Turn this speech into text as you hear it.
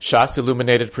Shas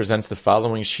Illuminated presents the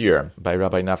following shir by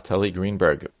Rabbi Naftali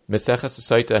Greenberg. Meseches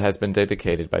Sotah has been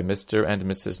dedicated by Mr. and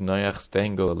Mrs. Noach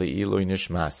Stengel Le'ilui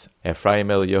Nishmas, Ephraim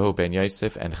Eliyahu ben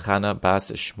Yosef, and Chana Bas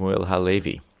Shmuel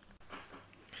Halevi.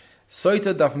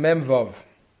 Sotah Daf Mem Vav.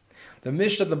 The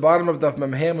Mishnah at the bottom of Daf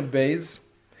Mem Hamud Beis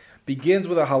begins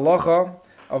with a halacha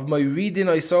of Moiridin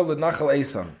Oisol L'Nachal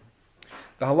Eisan.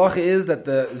 The halacha is that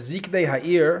the Ziknei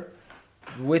Ha'ir,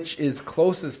 which is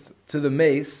closest to the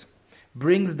mace,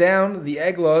 brings down the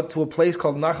egla to a place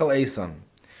called Nachal Eisan.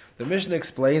 The Mishnah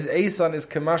explains, Eisan is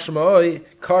kemashma'oi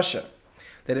kasha,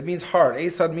 that it means hard.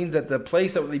 Eisan means that the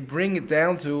place that they bring it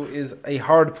down to is a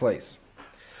hard place.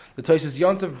 The Tosfos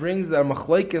Yontif brings the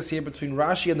machlokes here between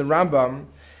Rashi and the Rambam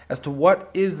as to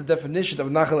what is the definition of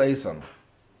Nachal Eisan.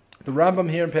 The Rambam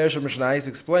here in Parashat Mishnayos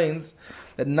explains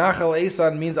that Nachal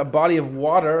Eisan means a body of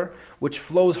water which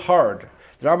flows hard.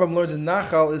 The Rambam learns that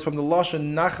Nachal is from the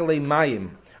Lashon Nachalei Mayim,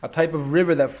 a type of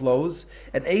river that flows,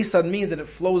 and Eisan means that it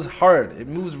flows hard, it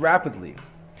moves rapidly.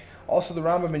 Also the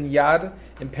Rambam in Yad,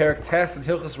 in Perek Tes and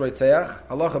Hilchos Roitzeach,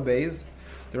 Halacha Beis,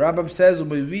 the Rambam says,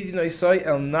 U'meridin oisoi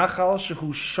el nachal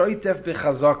shehu shoitef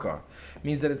b'chazaka,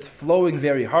 means that it's flowing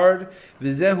very hard,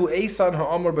 v'zehu Eisan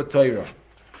ha'amar b'toira.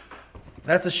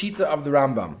 That's the shita of the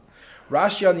Rambam.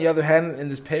 Rashi, on the other hand, in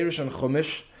this Perush on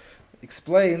Chumash,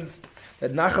 explains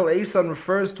that Nachal Eisan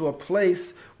refers to a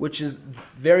place which is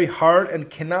very hard and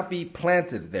cannot be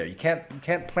planted there. You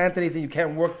can't plant anything, you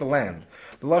can't work the land.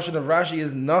 The lashon of Rashi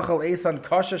is Nachal Eisan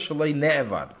kasha shalei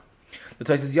ne'evad. The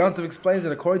Tosfos Yontif explains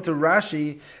that according to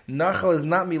Rashi, Nachal is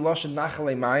not miloshen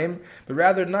Nachalei Mayim, but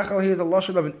rather Nachal here is a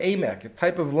lashon of an emek, a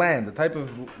type of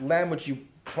land which you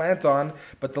plant on,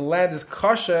 but the land is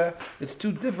kasha, it's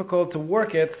too difficult to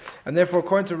work it, and therefore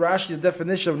according to Rashi, the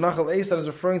definition of Nachal Eisan is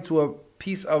referring to a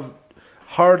piece of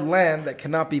hard land that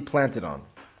cannot be planted on.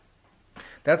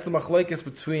 That's the machlokes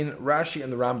between Rashi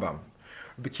and the Rambam.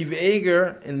 Rabbi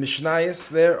Eger in Mishnayos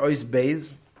there, Ois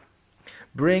Beis,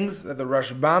 brings that the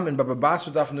Rashbam in Baba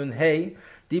Basra Daf Nun Hey,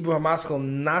 Dibur HaMaschal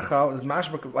Nachal is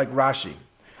mashmak like Rashi.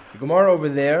 The Gemara over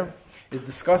there is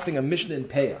discussing a Mishnah in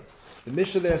Peah. The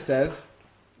Mishnah there says,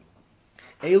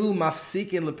 Elu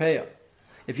mafsikin lepeah.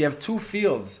 If you have two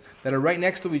fields that are right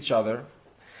next to each other,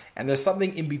 and there's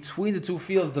something in between the two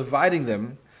fields dividing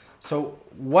them, so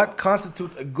what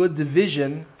constitutes a good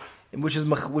division, which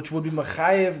would be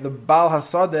machayev the Baal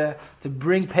Hasadeh to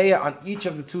bring peah on each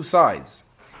of the two sides?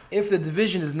 If the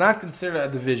division is not considered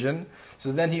a division,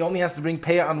 so then he only has to bring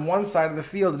peah on one side of the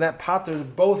field, and that patters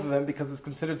both of them because it's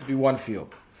considered to be one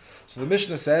field. So the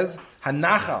Mishnah says,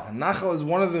 Hanachal. Hanachal is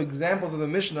one of the examples of the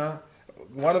Mishnah,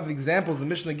 one of the examples the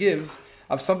Mishnah gives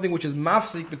of something which is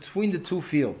mafsik between the two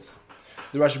fields.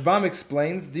 The Rashbam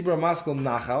explains, Dibra Maskal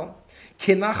Nachal,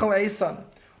 Ke Nachal Eisan.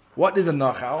 What is a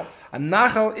Nachal? A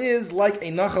Nachal is like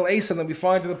a Nachal Eisan that we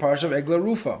find in the Parsha of Egla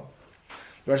Rufa.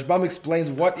 The Rashbam explains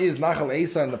what is Nachal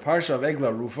Eisan in the Parsha of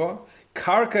Egla Rufa.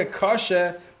 Karka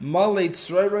Kashe Malei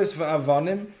Tzroiros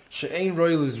Va'avanim She'ein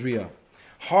Roi Lizriya.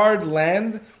 Hard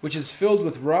land which is filled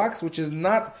with rocks, which is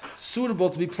not suitable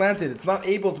to be planted. It's not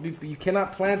able to be, you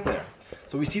cannot plant there.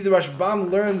 So we see the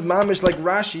Rashbam learns mamish like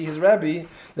Rashi, his Rabbi,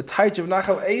 the taich of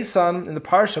Nachal Eisan in the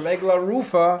Parsha of Egla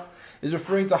Rufa is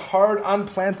referring to hard,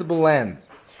 unplantable land.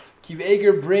 Kiv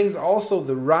Eger brings also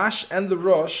the Rash and the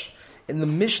Rosh in the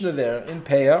Mishnah there in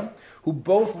Peah, who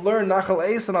both learn Nachal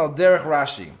Eisan al derech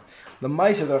Rashi. The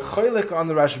Maisa, they're choylek on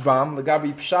the Rashbam, the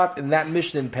Gabi Pshat in that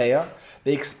Mishnah in Peah.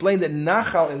 They explain that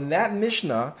Nachal in that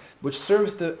Mishnah, which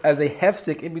serves as a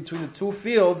hefsek in between the two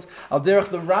fields, al derech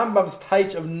the Rambam's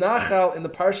taich of Nachal in the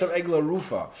Parsha of Egla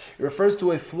Rufa. It refers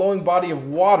to a flowing body of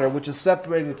water which is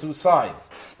separating the two sides.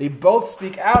 They both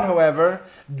speak out, however,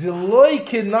 Deloi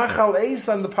ki Nachal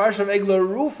Eisan, the Parsha of Egla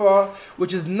Rufa,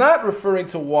 which is not referring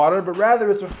to water, but rather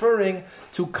it's referring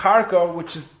to karka,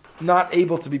 which is not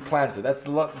able to be planted. That's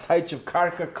the taich of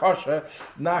karka kasha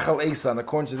Nachal Eisan,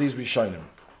 according to these Rishonim.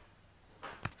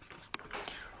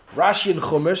 Rashi in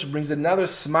Chumash brings another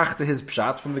smach to his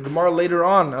pshat from the Gemara later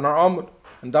on our Amud,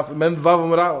 and Daf Mem Vav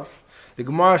Amud Aleph. The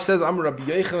Gemara says, Amr Rabbi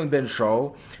Yochanan ben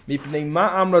Shaul, Mipnei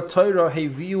ma amra Torah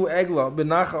heviu egla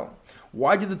benachal.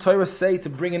 Why did the Torah say to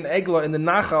bring an egla in the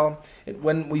nachal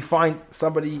when we find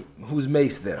somebody who's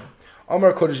maced there?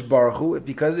 Amar Kodesh Baruch Hu,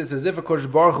 because it's as if a Kodesh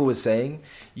Baruch Hu is saying,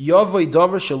 Yavoi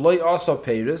davar shaloi asa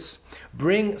peiris,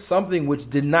 bring something which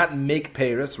did not make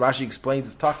peiris. Rashi explains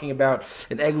it's talking about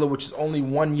an egla which is only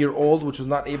 1 year old, which was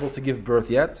not able to give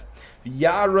birth yet.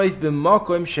 Ya'arif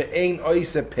b'makom she'ein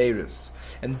oise peiris,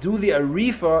 and do the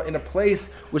arifa in a place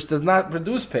which does not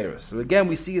produce peiris. So again,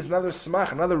 we see it's another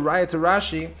smach, another raya to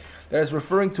Rashi that is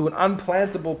referring to an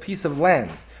unplantable piece of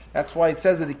land. That's why it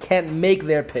says that it can't make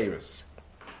their peiris.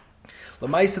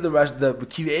 Lamaisa, the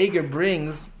Kiv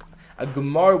brings a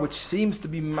Gemara which seems to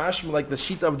be mashma like the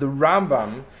Shita of the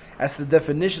Rambam as the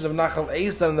definition of Nachal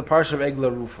Eisan in the Parsha of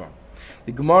Egla Rufa.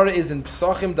 The Gemara is in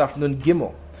Psachim Daf Nun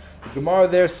Gimel. The Gemara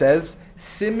there says,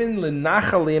 Simin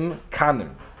lenachalim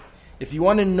kanim. If you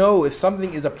want to know if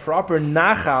something is a proper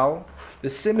nachal, the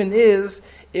simin is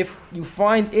if you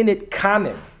find in it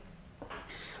kanim.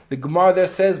 The Gemara there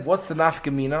says, what's the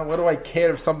nafkamina? What do I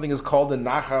care if something is called a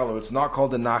nachal or it's not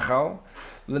called a nachal?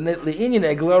 Le'inyan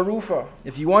egla rufa.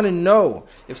 If you want to know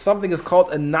if something is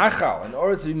called a nachal, in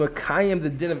order to be makayim the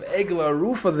din of egla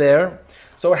rufa there,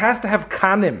 so it has to have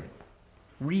kanim,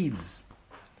 reeds.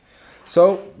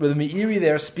 So, the Meiri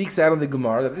there speaks out in the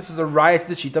Gemara that this is a riot to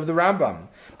the sheet of the Rambam,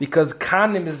 because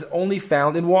kanim is only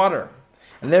found in water.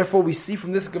 And therefore we see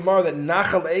from this Gemara that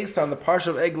Nachal Eisan, the Parsha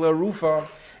of Egla Rufa,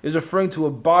 is referring to a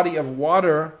body of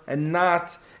water and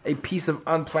not a piece of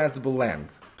unplantable land.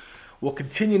 We'll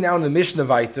continue now in the Mishnah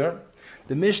Vayter.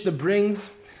 The Mishnah brings,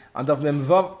 on Daf Mem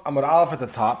Vav Amar Aleph at the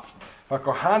top,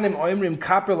 V'kohanim oimrim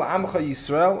kaper la'amcha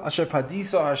Yisrael, asher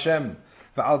padiso Hashem,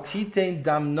 v'al titein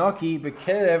dam naki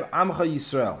b'kerev amcha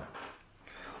Yisrael.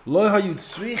 Lo hayu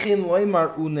tzrichin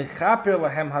loimar u'nechaper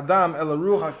lahem hadam el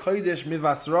ruach hakodesh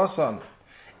mivasrosan,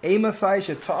 emasai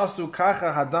sheta'asu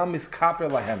kacha hadam miskaper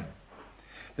lahem.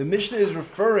 The Mishnah is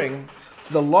referring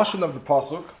to the lashon of the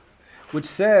pasuk, which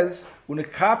says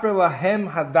u'nechaper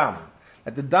lahem hadam,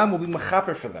 that the dam will be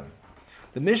mechaper for them.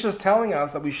 The Mishnah is telling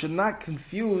us that we should not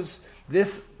confuse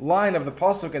this line of the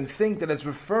pasuk and think that it's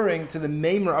referring to the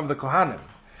meimer of the Kohanim.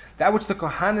 That which the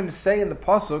Kohanim say in the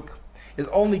pasuk is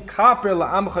only kaper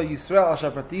la'amcha Yisrael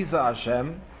asher patisa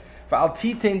Hashem va'al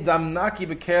titein dam naki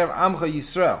b'kerev amcha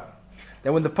Yisrael.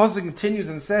 Then when the pasuk continues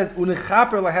and says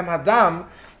unechaper lahem hadam,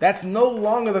 that's no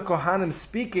longer the Kohanim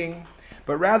speaking,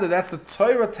 but rather that's the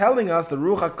Torah telling us, the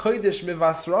Ruach HaKodesh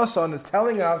mivasrosan is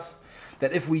telling us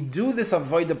that if we do this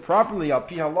avodah properly, al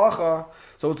pi halacha,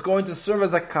 so it's going to serve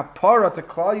as a kapara to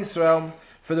Klal Yisrael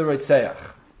for the Reitzeach.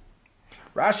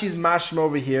 Rashi's mashma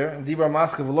over here, in Dibra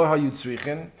Maska v'lo hayu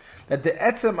tzrichin, that the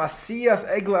etzem asiyas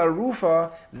egla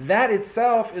arufa, that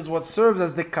itself is what serves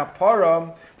as the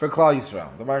kapara for Klal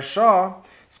Yisrael. The Marsha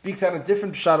speaks out a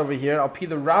different pshat over here, al pi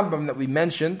the Rambam that we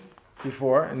mentioned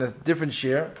before, in a different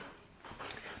shir.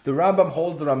 The Rambam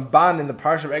holds the Ramban in the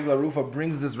Parsha of Egla Rufa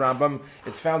brings this Rambam.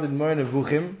 It's found in Moed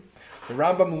Nevuchim. The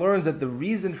Rambam learns that the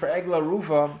reason for Egla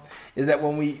Rufa is that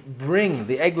when we bring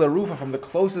the Egla Rufa from the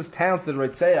closest town to the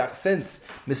Reitzeach, since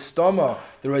Mistoma,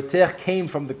 the Reitzeach came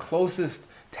from the closest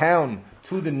town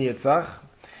to the Nirtzach,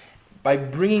 by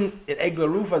bringing an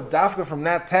Egla Rufa dafka from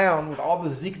that town with all the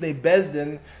Ziknei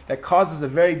Bezdin, that causes a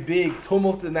very big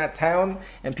tumult in that town,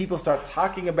 and people start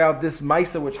talking about this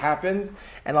Maisa which happened,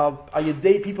 and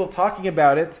Al-Yadei people talking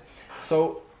about it,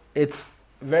 so it's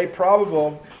very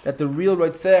probable that the real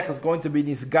Reitzech is going to be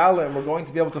Nisgala, and we're going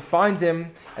to be able to find him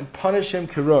and punish him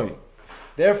kiroi.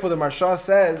 Therefore the Marsha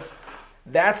says,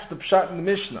 that's the pshat in the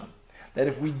Mishnah, that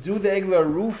if we do the Egla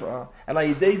Rufa, and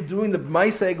Ayidei doing the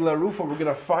Maisa Egla Rufa, we're going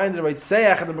to find the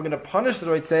Reitzeach, and then we're going to punish the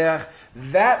Reitzeach.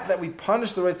 That we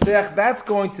punish the Reitzeach, that's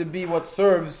going to be what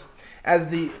serves as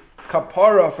the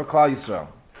kapara for Klal Yisrael.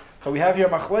 So we have here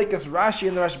Machlekes, Rashi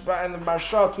and the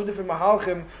Marsha, two different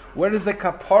Mahalchim. Where does the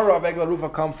kapara of Egla Rufa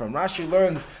come from? Rashi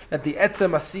learns that the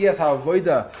Etzem Asiyas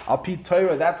HaAvoida Al Pi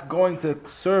Torah, that's going to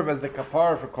serve as the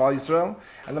kapara for Klal Yisrael.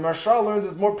 And the Marsha learns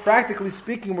is more practically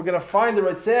speaking, we're going to find the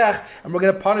Reitzeach and we're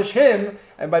going to punish him,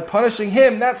 and by punishing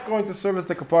him, that's going to serve as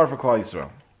the kapara for Klal Yisrael.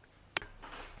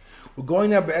 We're going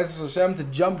now, Be'ezus Hashem, to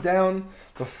jump down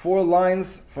to 4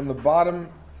 lines from the bottom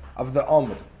of the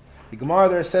Amud. The Gemara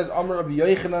there says, Amar Rabbi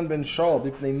Yochanan ben Shaul,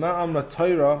 B'pnei ma'am la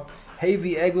Torah,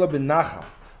 hevi egla ben nachal.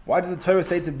 Why did the Torah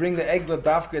say to bring the egla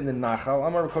dafka in the nachal?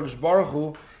 Amar Kodesh Baruch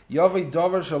Hu, Yavei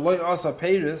davar shaloi asa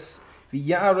peiris,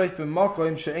 v'ya'aref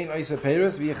b'makoim she'ein asa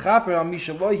peiris, v'yechaper al mi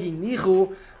shaloi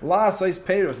hinichu la asais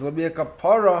peiris. It'll be a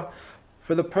kapara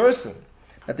for the person,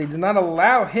 that they did not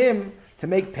allow him to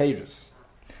make peiris.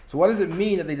 So what does it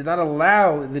mean that they did not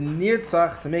allow the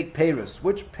nirtzach to make peiris?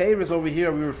 Which peiris over here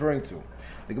are we referring to?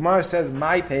 The Gemara says,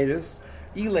 my peiris,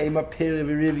 ilema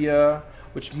perivirivya,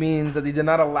 which means that they did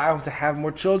not allow him to have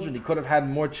more children. He could have had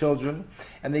more children,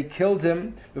 and they killed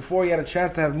him before he had a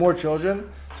chance to have more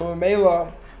children. So in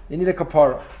Mela, they need a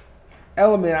kapara.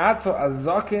 El me'ato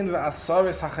azakin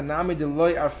ve'asaris hachanami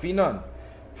deloy arfinan.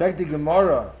 In fact, the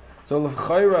Gemara, so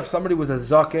if somebody was a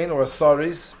zaken or a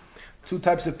saris, 2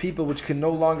 types of people which can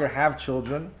no longer have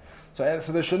children, so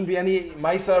there shouldn't be any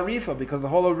Maisa Arifa, because the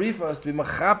whole Arifa is to be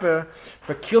Machaper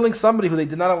for killing somebody who they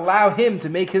did not allow him to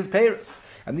make his Peiris.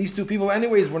 And these 2 people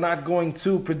anyways were not going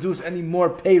to produce any more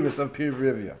Peiris of Pir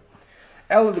Rivya.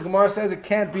 Ella, the Gemara says it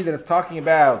can't be that it's talking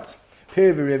about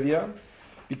Peri V'Rivya,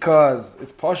 because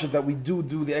it's pashut that we do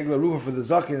the Egla Ruva for the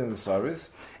Zakin and the Saris.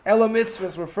 Ella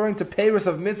mitzvahs, referring to Paris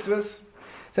of mitzvahs,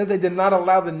 says they did not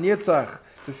allow the Nirtzach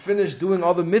to finish doing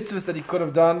all the mitzvahs that he could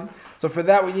have done. So for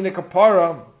that we need a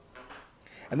kapara,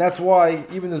 and that's why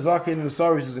even the Zakin and the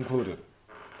Saris is included.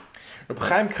 Reb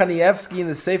Chaim Kanievsky in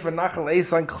the Sefer Nachal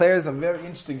Eisan declares a very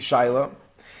interesting shaila.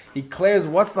 He declares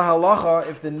what's the halacha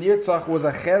if the Nirtzach was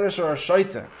a cheresh or a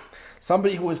shoita,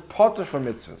 somebody who is potter for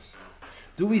mitzvahs.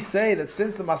 Do we say that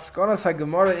since the Maskonas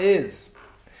HaGemara is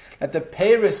that the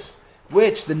Paris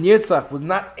which the Nirtzach was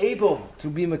not able to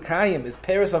be Mekayim is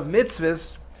Paris of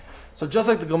mitzvahs, so just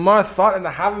like the Gemara thought in the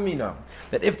Havamina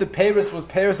that if the Paris was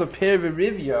Paris of Peri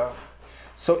V'Rivya,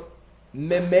 so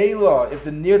Memela, if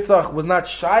the Nirtzach was not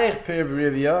Shaykh Peri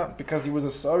V'Rivya, because he was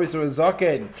a Saris or a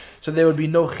Zaken, so there would be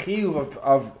no Chiyuv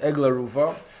of Egla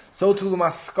Rufa. So too the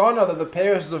Maskana that the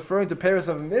Paris is referring to Paris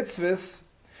of mitzvahs,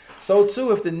 so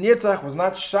too if the Nirtzach was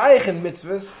not Shaykh in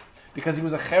mitzvahs, because he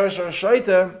was a Cheresh or a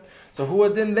Shaita, so who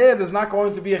had in there's not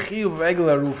going to be a Chiyuv of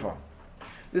Egla Rufa.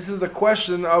 This is the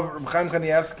question of Reb Chaim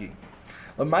Kanievsky.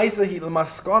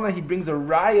 L'maskana, he brings a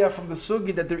raya from the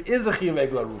Sugi that there is a Chiyuv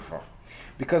Egla Rufa.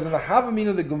 Because in the Havamina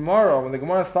of the Gemara, when the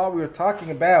Gemara thought we were talking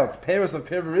about Paris of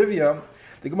Peri V'Rivya,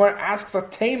 the Gemara asks a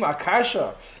tema, a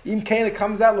kasha. Im kain, it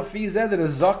comes out lefi zeh that a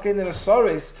zaken and a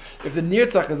soris. If the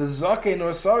nirtzach is a zaken or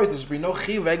a soris, there should be no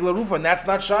chiv egla rufa, and that's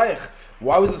not shaykh.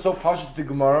 Why was it so pashut to the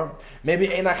Gemara?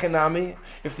 Maybe ein achenami.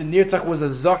 If the nirtzach was a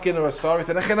zaken or a soris,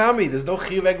 then achenami. There's no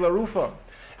chiv egla rufa.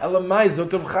 Elamai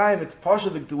Zotam Chaim, it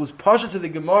was pashut to the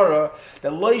Gemara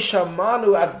that loy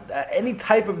shamanu at any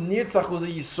type of nirtzach was a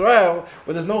Yisrael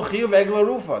where there's no chiyuv egla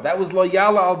rufa. That was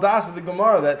loyala al das of the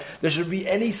Gemara, that there should be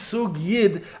any sug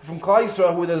yid from Klal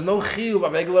Yisrael where there's no chiyuv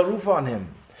of egla rufa on him.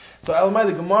 So Elamai,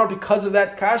 the Gemara, because of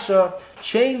that kasha,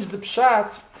 changed the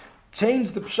taich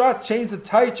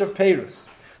of Paris.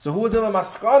 So who did the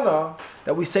maskana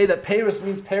that we say that Paris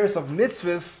means Paris of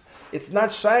mitzvahs? It's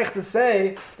not shaykh to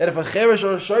say that if a cheresh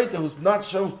or a shoita who's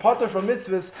potter from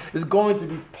mitzvahs is going to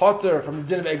be potter from the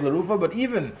din of egla rufa, but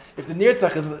even if the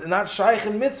nirtzach is not shaykh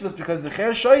in mitzvahs because the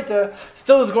cheresh shoita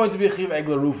still is going to be a chiv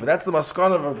egla rufa. That's the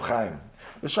maskana of Reb Chaim.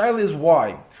 The shaila is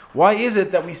why. Why is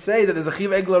it that we say that there's a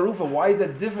chiv egla rufa? Why is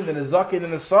that different than a zaken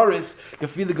and a saris?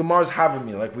 Gefi the Gemara's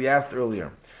havamina, like we asked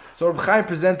earlier. So Reb Chaim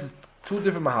presents two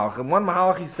different mahalachim. One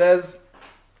mahalach he says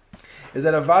is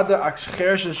that avada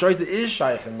cheresh and shoita is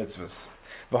shaykh in mitzvahs.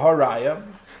 V'haraya,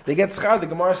 they get schar. The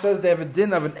Gemara says they have a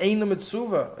din of an eina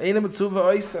mitzvah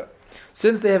oisa.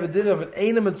 Since they have a din of an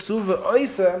eina mitzvah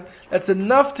oisa, that's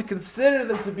enough to consider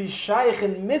them to be shaykh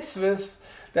in mitzvahs.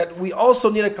 That we also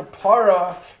need a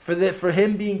kapara for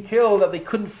him being killed, that they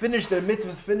couldn't finish their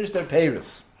mitzvahs, finish their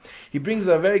peiros. He brings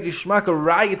a very gishmak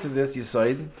raya to this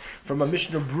Yisoid from a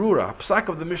Mishnah Brura, a psak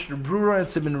of the Mishnah Brura and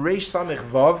Simin Reish Samech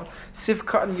Vav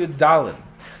Sifkat and Yudalin.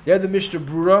 There, the Mishnah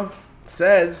Brura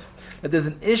says that there's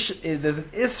an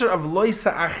isser of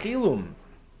loisa achilum.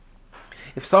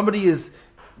 If somebody is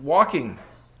walking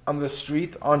on the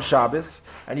street on Shabbos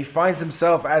and he finds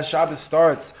himself as Shabbos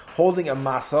starts holding a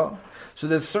masa, so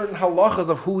there's certain halachas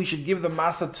of who he should give the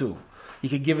masa to. He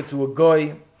could give it to a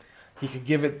goy. He could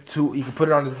put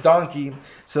it on his donkey.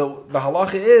 So the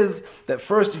halacha is that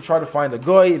first you try to find a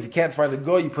goy. If you can't find a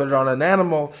goy, you put it on an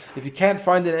animal. If you can't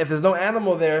find it, if there's no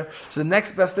animal there, so the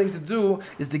next best thing to do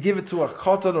is to give it to a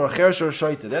chotan or a cheresh or a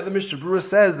shoita. There the Mishnah Brura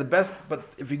says the best, but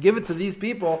if you give it to these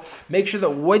people, make sure that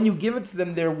when you give it to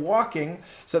them, they're walking,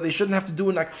 so they shouldn't have to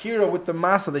do an akira with the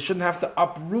masa. They shouldn't have to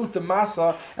uproot the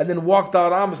masa and then walk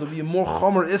down Amos. It will be a more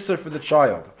chomer isser for the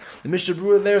child. The Mishnah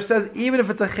Brura there says even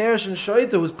if it's a cheresh and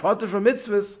shoita who's potter from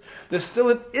mitzvahs, there's still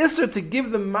an isser to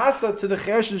give the masa to the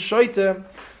cheresh and shoita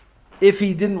if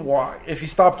he didn't walk, if he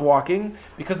stopped walking,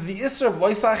 because of the isser of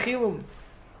loisa achilum.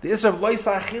 The isser of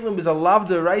loisa achilum is a lav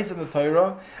derais in the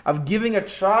Torah of giving a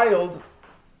child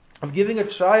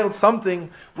something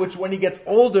which when he gets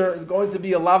older is going to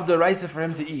be a lav derais for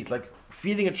him to eat, like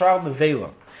feeding a child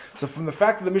nevela. So from the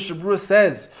fact that the Mishnah Brura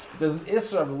says there's an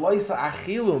isser of loisa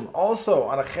achilum also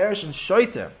on a cheresh and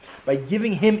shoita by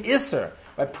giving him isser,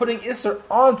 by putting Isser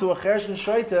onto a Cheresh and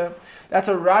Shoita, that's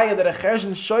a raya that a Cheresh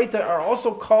and Shoita are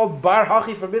also called Bar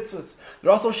Hachi for mitzvahs.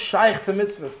 They're also Shaykh to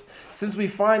mitzvahs. Since we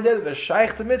find that they're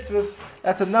Shaykh to mitzvahs,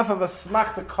 that's enough of a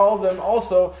smach to call them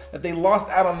also that they lost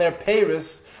out on their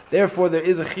peiros. Therefore, there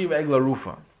is a Chiv Egla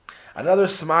Rufa. Another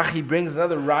smach he brings,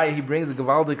 another raya he brings, a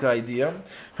Gavaldika idea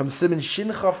from Siman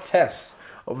Shinchav Tes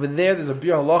Over there's a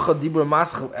Bir Halacha Dibur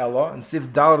Maschel Ella and Sif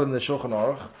Dalet in the Shulchan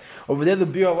Aruch. Over there, the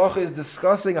Bir Halacha is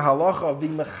discussing a halacha of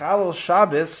being Mechalel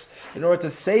Shabbos in order to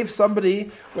save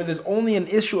somebody where there's only an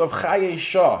issue of Chaye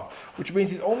Shah, which means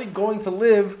he's only going to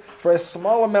live for a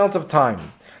small amount of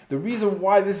time. The reason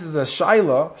why this is a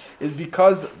shaila is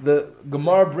because the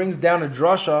Gemara brings down a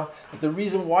drasha that the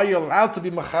reason why you're allowed to be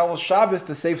Mechalel Shabbos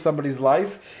to save somebody's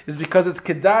life is because it's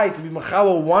kedai to be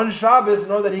Mechalel one Shabbos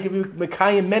in order that he can be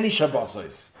Mekayim many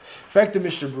Shabbosos. In fact, the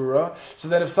Mishnah Berurah, so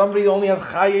that if somebody only has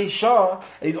Chaye Shah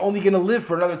and he's only going to live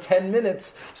for another 10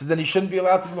 minutes, so then he shouldn't be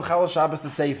allowed to be Mechalel Shabbos to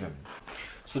save him.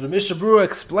 So the Mishnah Berurah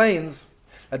explains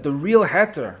that the real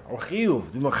heter or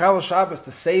chiyuv, the Mechalel Shabbos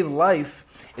to save life,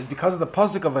 is because of the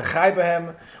pasuk of Echai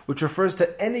Behem, which refers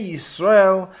to any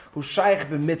Yisrael who shaykh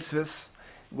b'mitzvahs.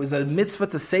 It was a mitzvah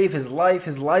to save his life.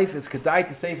 His life is kedai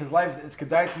to save his life. It's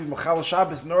kedai to be Mechalel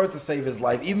Shabbos in order to save his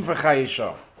life, even for Chaye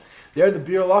Shah. There the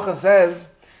Bir Halacha says,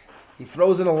 he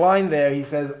throws in a line there, he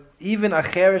says, even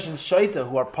Acherish and Sotah,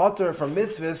 who are potter from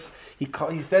mitzvahs,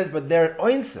 he says, but they're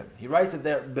oinsim. He writes that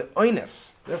they're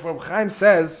be'oines. Therefore, Reb Chaim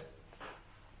says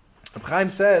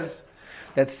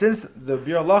that since the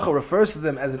Bir Halacha refers to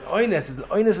them as an oines, the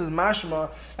oines is mashma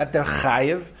that they're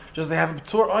chayiv, just they have a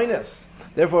p'tur oines.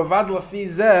 Therefore, vad lafi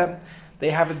zeh, they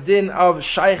have a din of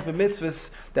shaykh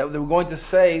b'mitzvahs that they were going to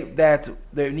say that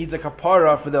there needs a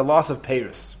kapara for their loss of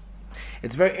peiros.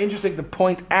 It's very interesting to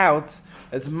point out,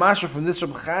 it's mashma from this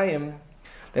Reb Chaim,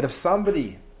 that if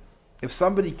somebody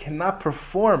cannot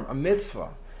perform a mitzvah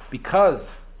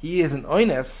because he is an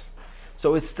oines,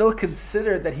 so it's still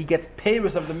considered that he gets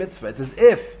peiros of the mitzvah. It's as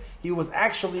if he was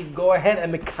actually go ahead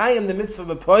and mekayim the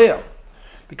mitzvah b'poyel.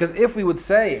 Because if we would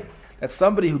say that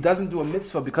somebody who doesn't do a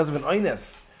mitzvah because of an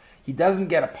oines, he doesn't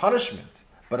get a punishment,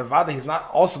 but avada he's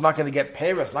not going to get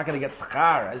peiros, not going to get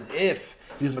schar, as if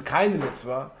he was mekayim the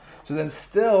mitzvah. So then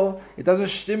still, it doesn't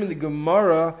stim in the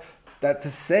Gemara that to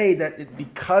say that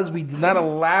because we did not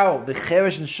allow the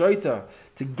Cheresh and Sotah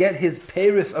to get his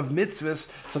peiros of mitzvahs,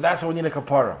 so that's why we need a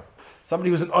kapara.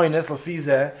 Somebody who's an oines,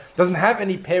 lafizeh, doesn't have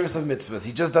any peiros of mitzvahs.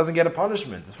 He just doesn't get a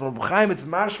punishment. It's from Reb Chaim, it's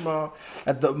mashma,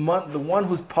 that the one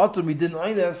who's potter midin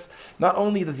oines, not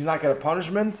only does he not get a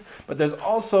punishment, but there's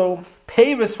also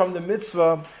peiros from the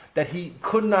mitzvah that he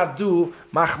could not do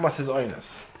machmas his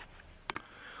oines.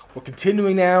 We're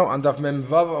continuing now on Daf Mem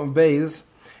Vav and Beis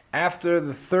after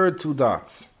the third two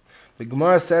dots. The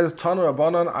Gemara says, Tanu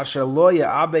Rabbanan asher lo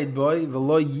ya'abed boy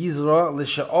v'lo yizra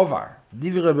l'she'ovar.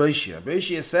 Divrei Rabbi Yishia. Rabbi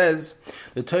Yishia says,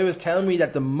 the Torah is telling me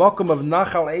that the mokum of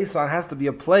Nachal Esan has to be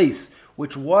a place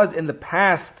which was in the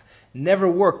past never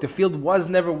worked. The field was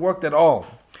never worked at all.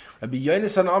 Rabbi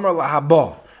Yonasan Amar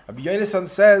lahaba. Rabbi Yonasan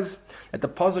says that the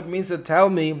pasuk means to tell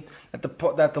me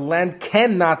that the land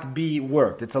cannot be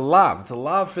worked. It's a lav. It's a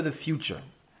lav for the future.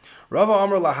 Rava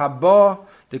Amar lahaba.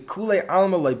 The kule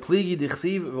alma loy pligi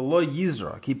dichsiv v'loy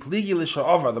yizra ki pligi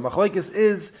l'sha'avar. The machlokes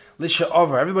is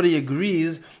l'sha'avar. Everybody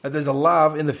agrees that there's a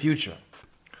lav in the future.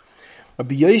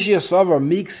 Rabbi Yoshia Savar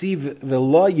miksiv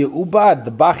v'loy ye'ubad.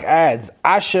 The Bach adds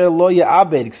asher lo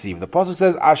ye'abed ksiv. The pasuk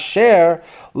says asher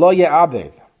lo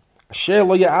ye'abed. Asher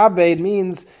lo ye'abed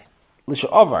means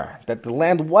l'sha'avar, that the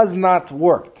land was not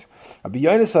worked. Rabbi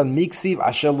Yonasan miksiv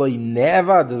asher lo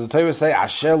nevad. Does the Torah say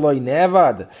asher lo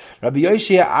nevad? Rabbi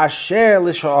Yoshia asher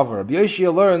l'sha'avar. Rabbi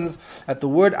Yoshia learns that the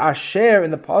word asher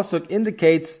in the pasuk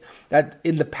indicates that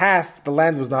in the past the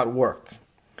land was not worked.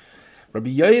 Rabbi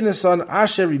Yonasan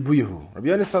asher ribuyhu. Rabbi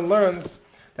Yonasan learns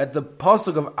that the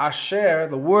pasuk of asher,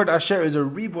 the word asher is a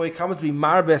riboy, common to be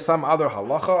marbe some other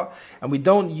halacha, and we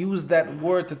don't use that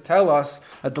word to tell us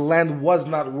that the land was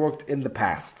not worked in the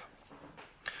past.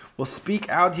 We'll speak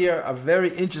out here a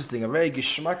very interesting, a very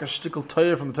geschmack, a shtickle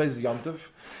Torah from the Toys Yom Tov.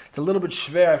 It's a little bit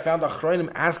schwer. I found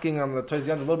Acharonim asking on the Toys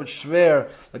Yom Tov a little bit schwer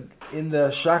in the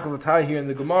Shach of the Torah here in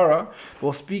the Gemara.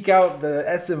 We'll speak out the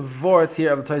etzem vort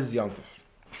here of the Toys Yom Tov.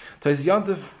 Toys Yom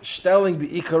Tov stelling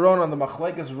the Acharonim on the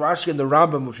machlokes Rashi and the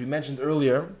Rambam, which we mentioned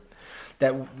earlier.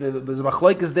 That there's a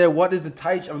machlokes there. What is the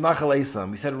taich of Nachal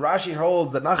Esan? We said Rashi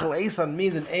holds that Nachal Esan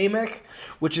means an emek,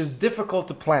 which is difficult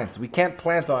to plant. We can't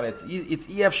plant on it. It's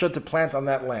efshar to plant on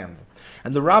that land.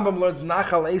 And the Rambam learns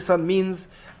Nachal Esan means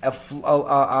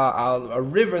a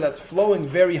river that's flowing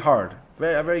very hard,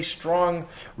 a very strong,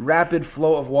 rapid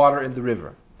flow of water in the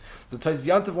river. So Toys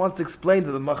Yom Tov wants to explain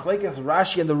that the machlokes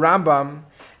Rashi and the Rambam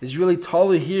is really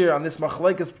totally here on this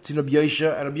machlokes between Rabbi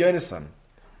Yosha and Rabbi Yonasan.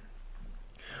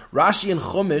 Rashi in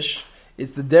Chumash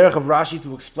is the derech of Rashi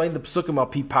to explain the psukim al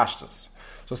pi pashtus.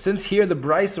 So since here the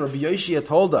Brisa Rabbi Yoshia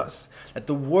told us that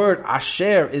the word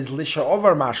asher is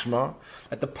lisha'ovar mashma,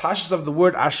 that the pashtus of the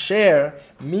word asher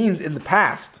means in the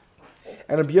past,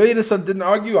 And Rabbi Yonasan didn't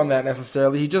argue on that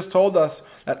necessarily. He just told us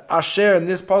that Asher in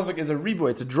this pasuk is a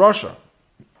riboy, it's a drasha.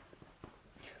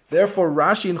 Therefore,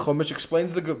 Rashi in Chumash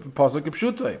explains the pasuk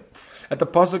Pshutoi, that the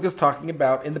pasuk is talking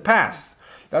about in the past.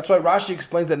 That's why Rashi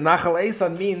explains that Nachal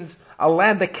Esan means a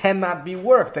land that cannot be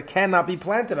worked, that cannot be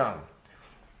planted on.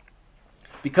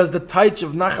 Because the taich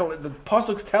of Nachal, the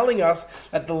pasuk's telling us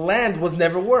that the land was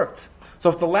never worked. So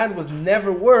if the land was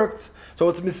never worked, so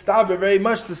it's mistaber very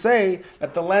much to say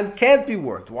that the land can't be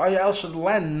worked. Why else should the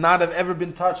land not have ever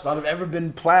been touched, not have ever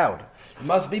been plowed? It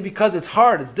must be because it's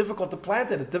hard, it's difficult to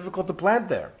plant it, it's difficult to plant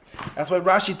there. That's why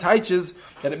Rashi teaches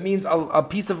that it means a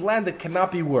piece of land that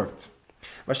cannot be worked.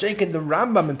 Mashenkin, the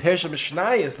Rambam in Pershah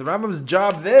Mishnayos, the Rambam's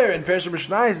job there in Pershah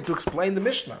Mishnayos is to explain the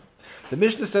Mishnah. The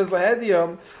Mishnah says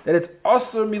lahediyah that it's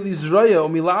asur milizroya or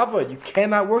milavoid. You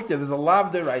cannot work there. There's a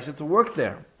lav deraisa to work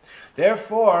there.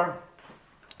 Therefore,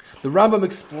 the Rambam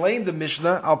explained the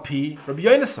Mishnah al pi Rabbi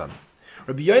Yonasan.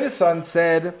 Rabbi Yonasan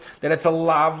said that it's a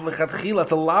lav lechatchila,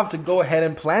 it's a lav to go ahead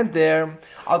and plant there.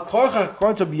 Al korcha,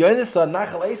 according to Rabbi Yonasan,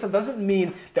 nachal esan doesn't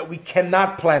mean that we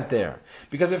cannot plant there.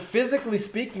 Because if physically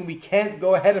speaking we can't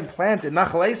go ahead and plant in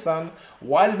nachal esan,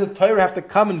 why does the Torah have to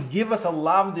come and give us a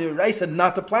lav d'oraisa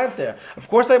not to plant there? Of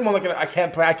course I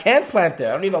can't plant there.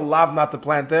 I don't need a lav not to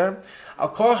plant there. Al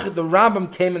korcha, the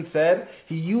Rambam came and said,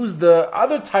 he used the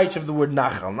other taich of the word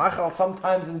nachal. Nachal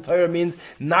sometimes in the Torah means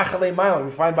nachalei mayim.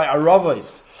 We find by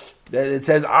aravos that it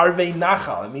says arvei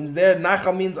nachal. It means there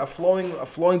nachal means a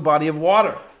flowing body of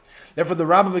water. Therefore, the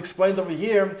Rambam explained over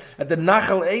here that the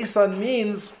nachal esan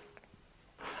means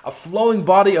a flowing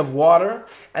body of water,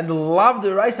 and the lav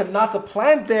d'oraisa not to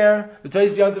plant there. The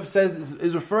Tosis Yontif says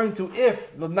is referring to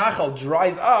if the nachal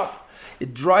dries up.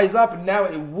 It dries up, and now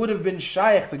it would have been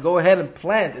shaykh to go ahead and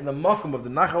plant in the makom of the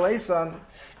nachal esan.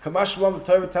 Kamash Shalom, the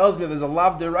Torah tells me there's a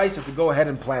lav d'oraisa to go ahead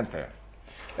and plant there.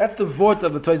 That's the vort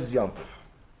of the Tosis Yontif.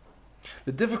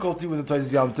 The difficulty with the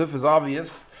Tosis Yontif is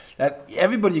obvious that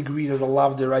everybody agrees there's a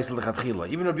lav d'oraisa lechatchila.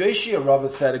 Even Rabbi Yeshua Rava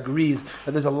said agrees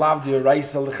that there's a lav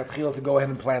d'oraisa lechatchila to go ahead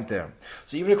and plant there.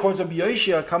 So even according to Rabbi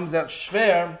Yeshua, it comes out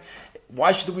shver.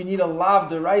 Why should we need a lav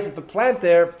d'oraisa to plant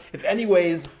there if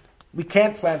anyways we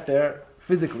can't plant there,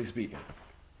 physically speaking?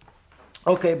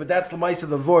 Okay, but that's the mice of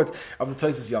the vort of the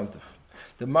Tosis Yontif.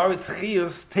 The Maritz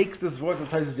Chiyus takes this vort of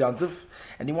the Tosis Yontif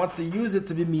and he wants to use it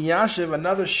to be miyashiv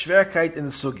another shverkeit in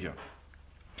the sugya.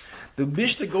 The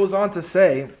Mishnah goes on to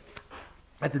say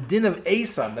that the din of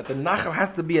Esan, that the nachal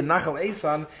has to be a nachal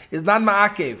Esan, is not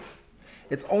ma'akev.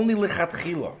 It's only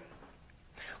lechatchila.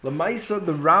 L'maisa,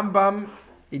 the Rambam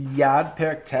in Yad,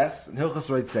 Perek Tes, in Hilchos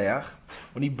Roitzeach,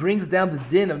 when he brings down the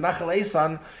din of nachal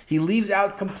Esan, he leaves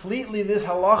out completely this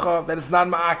halacha that it's not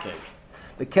ma'akev.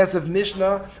 The Kesef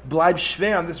Mishnah bleib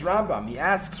shver on this Rambam. He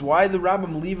asks why the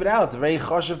Rambam leave it out. It's a very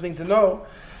choshev thing to know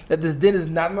that this din is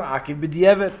not ma'akev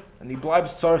b'di'evet, and he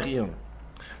bleibs tzarich iyun.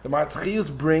 The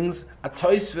Marzchius brings a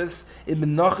Tosfos in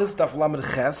Menachos Daf Lamed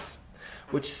Ches,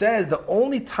 which says the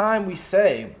only time we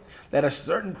say that a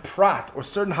certain prat or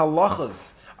certain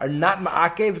halachas are not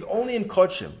ma'akev is only in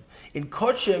Kodshim. In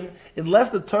Kodshim, unless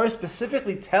the Torah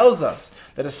specifically tells us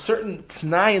that a certain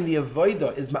t'nai in the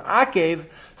avodah is ma'akev,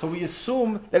 so we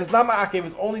assume that it's not ma'akev,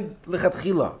 it's only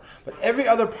lichatchila. But every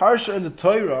other parsha in the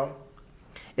Torah,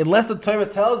 unless the Torah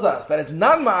tells us that it's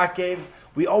not ma'akev,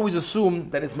 we always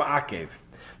assume that it's ma'akev.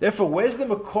 Therefore, where's the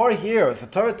makor here? If the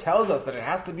Torah tells us that it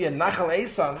has to be a nachal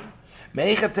esan,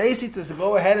 meichatesi to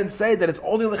go ahead and say that it's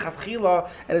only lechatchila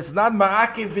and it's not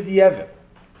ma'akev b'di'evet.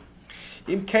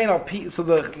 So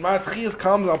the Marzchius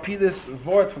comes, I'll pee this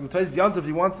vort from the Tosis Yontif,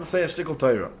 he wants to say a shtickle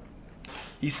Torah.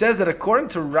 He says that according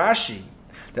to Rashi,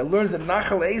 that learns that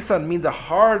nachal esan means a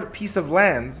hard piece of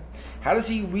land, how does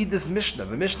he read this Mishnah?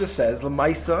 The Mishnah says,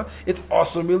 L'maisa, it's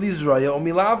also milizraya or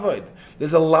milavoid.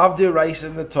 There's a lav d'oraisa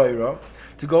in the Torah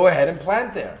to go ahead and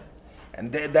plant there.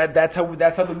 And that's how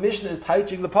the Mishnah is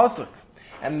teaching the pasuk.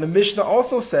 And the Mishnah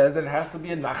also says that it has to be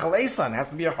a nachal esan, it has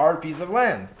to be a hard piece of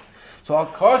land. So al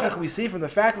korchach we see from the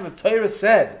fact that the Torah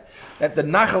said that the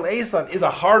nachal esan is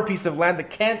a hard piece of land that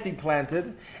can't be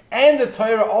planted, and the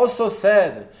Torah also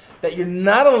said that you're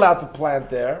not allowed to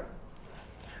plant there.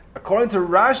 According to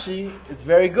Rashi, it's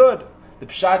very good. The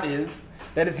pshat is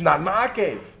that it's not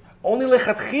ma'akev. Only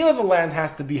lechatchila the land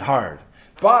has to be hard.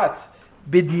 But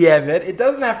b'di'evet, it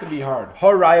doesn't have to be hard.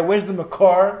 Horaya, where's the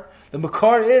makor? The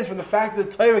makor is from the fact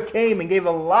that the Torah came and gave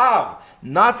a lav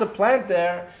not to plant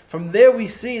there. From there we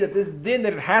see that this din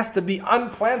that it has to be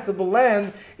unplantable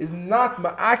land is not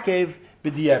ma'akev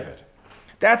b'di'evet.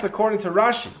 That's according to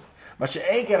Rashi.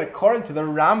 Masha'enken, according to the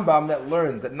Rambam that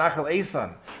learns that nachal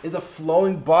esan is a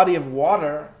flowing body of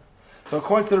water. So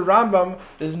according to the Rambam,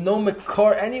 there's no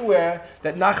Mekor anywhere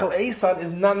that Nachal Eisan is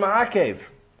not Ma'akev.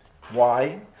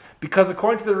 Why? Because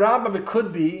according to the Rambam, it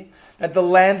could be that the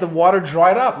water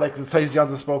dried up, like the Tzais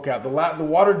Jansa spoke out. The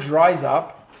water dries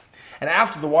up, and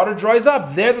after the water dries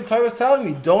up, there the Torah is telling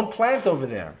me, don't plant over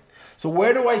there. So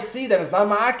where do I see that it's not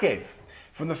Ma'akev?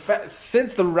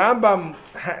 Since the Rambam,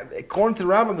 according to the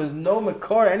Rambam, there's no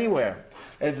Mekor anywhere.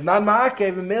 And it's not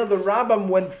Ma'akev. In the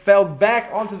Rambam fell back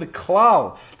onto the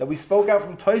klal that we spoke out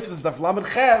from Tosfos Daf Lamed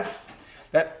Ches,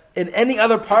 that in any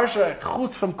other parsha,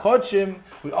 chutz from Kodshim,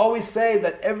 we always say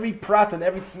that every prat and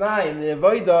every t'nai in the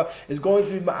Avodah is going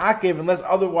to be Ma'akev unless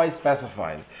otherwise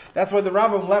specified. That's why the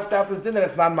Rambam left out this din that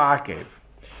it's not Ma'akev.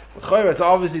 It's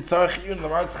obviously tzarech iyun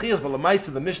l'maretz chiyus, but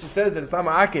l'maisa the Mishnah says that it's not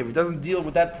Ma'akev. It doesn't deal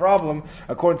with that problem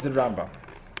according to the Rambam.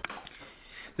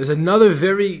 There's another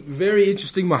very, very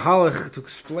interesting mahalach to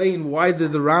explain why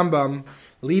did the Rambam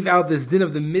leave out this din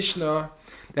of the Mishnah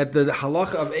that the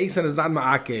halacha of Eisan is not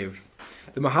Ma'akev.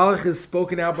 The mahalach is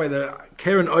spoken out by the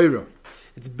Keren Oira.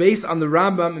 It's based on the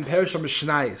Rambam in Perish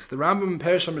HaMishnayos. The Rambam in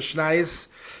Perish HaMishnayos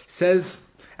says,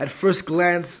 at first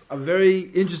glance, a very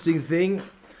interesting thing,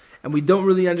 and we don't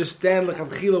really understand where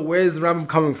is the Rambam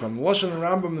coming from. Lashon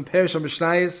Rambam in Perish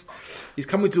HaMishnayos, he's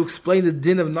coming to explain the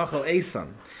din of Nachal Eisan.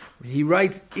 He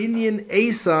writes, Inyan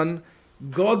Eisan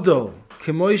Godol,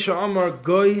 Kemoisha Amar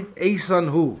Goy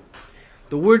Eisan Hu.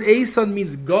 The word Eisan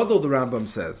means Godol, the Rambam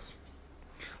says.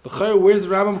 Where's the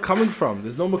Rambam coming from?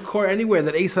 There's no Makor anywhere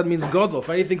that Eisan means Godol. If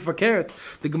anything fakert,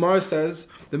 the Gemara says,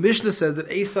 the Mishnah says that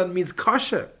Eisan means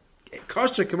Kasha.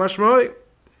 Kasha, Kemashmoi.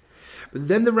 But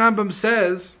then the Rambam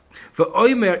says,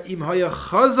 V'oimer im haya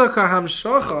chazaka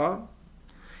hamshacha,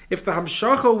 if the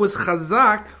hamshacha was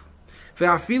chazak,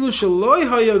 ve'afilu shaloi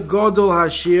haya Godol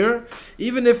hashir,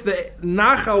 even if the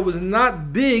nachal was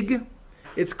not big,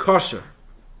 it's kosher.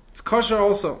 It's kosher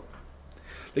also.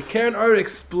 The Keren Oira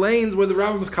explains where the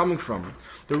Rambam is coming from.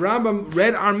 The Rambam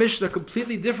read our Mishnah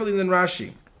completely differently than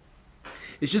Rashi.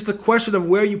 It's just a question of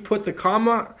where you put the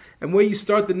comma and where you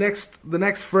start the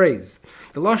next phrase.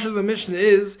 The lashon of the Mishnah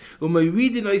is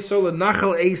Umayridin Aisola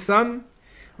Nachal Eisan.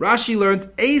 Rashi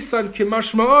learned Eisan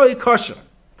Kimashmaoi Kosher.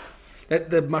 That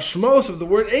the mashmos of the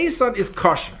word Eisan is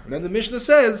kosher. And then the Mishnah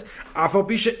says, Afal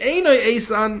Pisha Einoi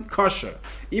Eisan kosher.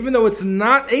 Even though it's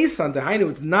not Eisan, the Hainu,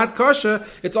 it's not kosher,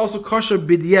 it's also kosher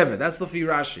b'diavad. That's the Fi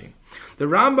Rashi. The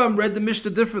Rambam read the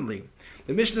Mishnah differently.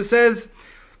 The Mishnah says,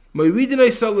 Moiridin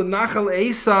Eisol Nachal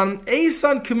Eisan,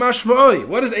 Eisan Kimashmaoi.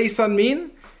 What does Eisan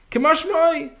mean?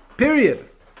 Kimashmaoi. Period.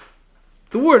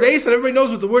 The word Eisan, everybody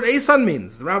knows what the word Eisan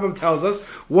means. The Rambam tells us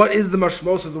what is the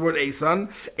mashmos of the word Eisan.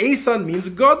 Eisan means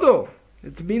Godol.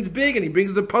 It means big, and he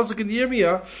brings the pasuk in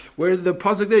Yirmiyah, where the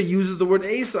pasuk there uses the word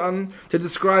Eisan to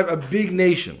describe a big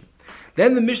nation.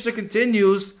 Then the Mishnah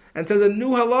continues and says a new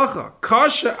halacha,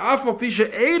 kasha afal pisha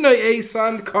einay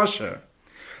Eisan kasha.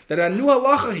 That a new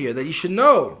halacha here, that you should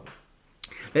know,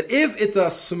 that if it's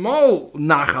a small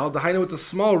nachal, the hainu, it's a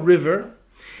small river,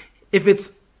 if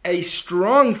it's a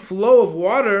strong flow of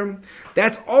water,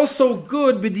 that's also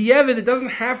good, b'diavad, it doesn't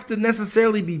have to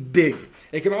necessarily be big.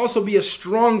 It can also be a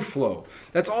strong flow.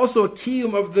 That's also a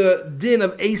kiyum of the din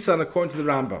of Eisan according to the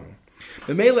Rambam.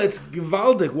 The Mela, it's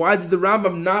givaldik. Why did the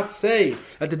Rambam not say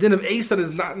that the din of Eisan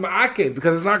is not ma'akev?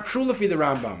 Because it's not true for the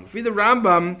Rambam. For the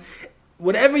Rambam,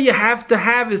 whatever you have to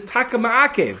have is taka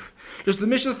ma'akev. Just the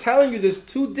Mishnah is telling you there's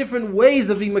two different ways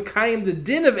of being makayim the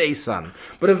din of Eisan.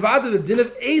 But avada, the din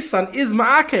of Eisan is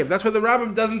ma'akev. That's why the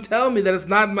Rambam doesn't tell me that it's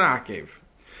not ma'akev.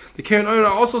 The Keren Oira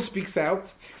also speaks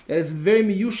out that it's very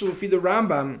miyushal for the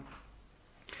Rambam.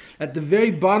 At the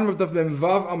very bottom of the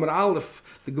Memvav Amar Aleph,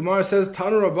 the Gemara says,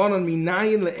 Tanu Rabbanon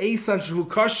minayin le'Eisan shehu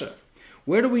kasha.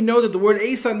 Where do we know that the word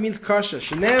Eisan means kasha?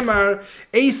 Shneimar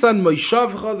Eisan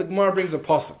moishavcha. The Gemara brings a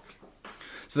pasuk.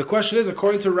 So the question is,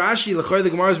 according to Rashi, the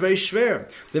Gemara is very shver.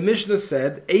 The Mishnah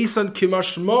said, Eisan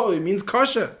kimashmo'i means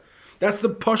kasha. That's the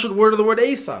pashut word of the word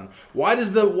Eisan. Why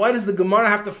does the Gemara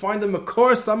have to find the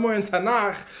makor somewhere in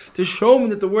Tanakh to show me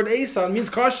that the word Eisan means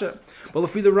kasha? Well,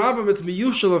 if the Rambam, it's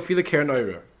miyushal, if the Keren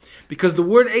Oira. Because the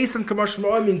word Eisan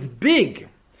kamashmo'i means big.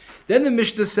 Then the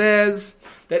Mishnah says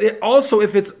that it also,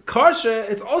 if it's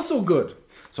kasha, it's also good.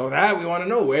 So that we want to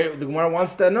know, where the Gemara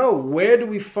wants to know, where do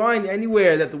we find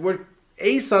anywhere that the word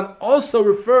Eisan also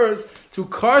refers to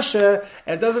kasha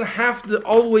and it doesn't have to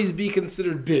always be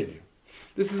considered big.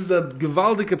 This is the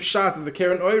Gevaldik Pshat of the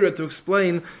Keren Oira to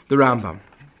explain the Rambam.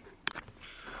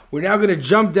 We're now going to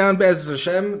jump down Be'ez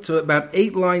Hashem to about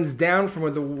 8 lines down from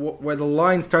where the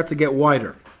lines start to get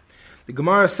wider. The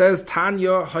Gemara says,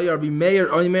 Tanya Hayar B'Meir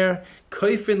Oimer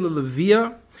Kaifin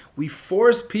L'Levia. We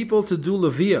force people to do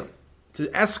Levia, to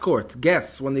escort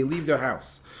guests when they leave their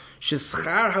house.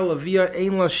 Sheschar halavia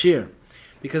ein lashir.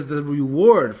 Because the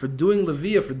reward for doing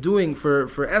levia,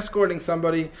 for escorting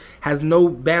somebody, has no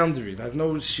boundaries, has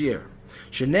no shear.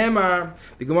 Shenemar,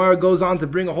 the Gemara goes on to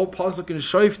bring a whole pasuk in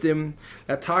Shoftim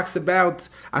that talks about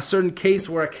a certain case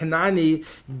where a Kanani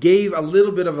gave a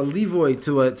little bit of a levoy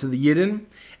to the Yidden,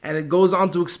 and it goes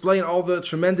on to explain all the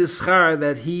tremendous schar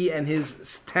that he and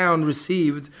his town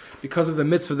received because of the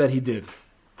mitzvah that he did.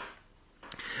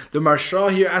 The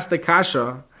Marsha here asked the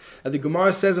Kasha that the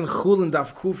Gemara says in Chulin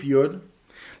Daf Kuf Yud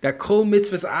that kol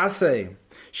mitzvahs aseh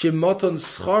shemoton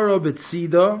scharo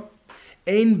betzida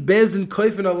ein bezin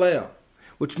koifen aleya,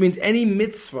 which means any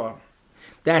mitzvah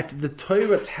that the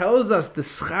Torah tells us the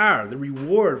schar, the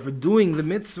reward for doing the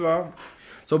mitzvah,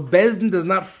 so Bezdin does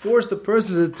not force the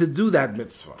person to do that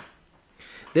mitzvah.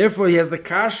 Therefore, he has the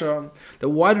kasha that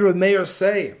why did Rabbi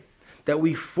say that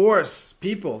we force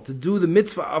people to do the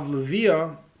mitzvah of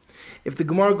Leviyah, if the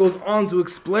Gemara goes on to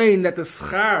explain that the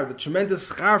schar, the tremendous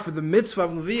schar for the mitzvah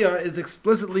of Leviyah, is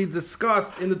explicitly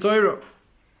discussed in the Torah.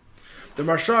 The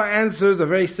Marsha answers a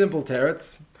very simple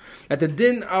teretz, that the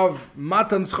din of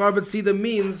matan schar b'tzida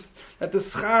means that the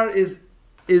schar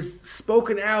is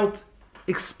spoken out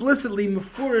explicitly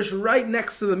mefurish right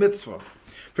next to the mitzvah.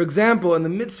 For example, in the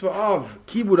mitzvah of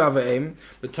kibud avayim,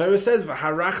 the Torah says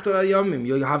v'harachta ayomim,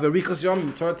 you'll have a richas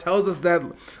yomim. The Torah tells us that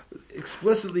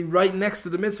explicitly right next to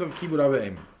the mitzvah of kibud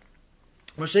avayim.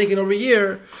 We're shaking over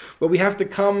here, where we have to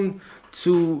come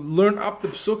to learn up the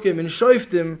psukim in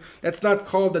Shoftim. That's not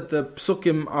called that the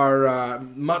psukim are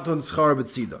matan schar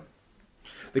b'tzida.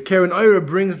 The Keren Oira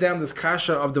brings down this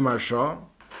kasha of the Marsha,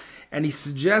 and he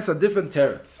suggests a different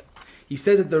teretz. He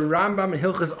says that the Rambam in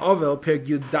Hilchas Avel, Per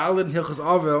Yudalid in Hilchas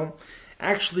Avel,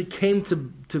 actually came to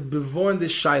bevorn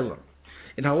this shaila.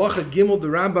 In Halacha Gimel, the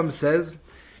Rambam says,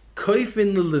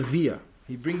 Koifin Leviyah.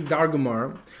 He brings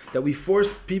Dargamar that we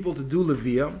force people to do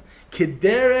Leviyah,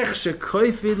 Kederech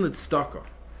shekoifin l'tzedakah.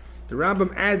 The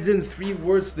Rambam adds in 3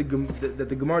 words that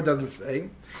the Gemara doesn't say.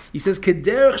 He says,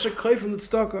 Kederech shekoifin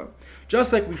l'tzedakah.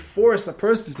 Just like we force a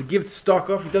person to give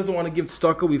tzedakah, if he doesn't want to give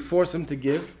tzedakah, we force him to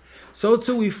give. So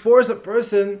too, we force a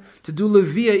person to do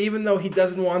leviyah even though he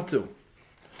doesn't want to.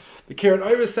 The Keren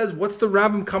Oira says, what's the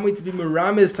Rambam coming to be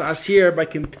meramis to us here by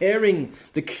comparing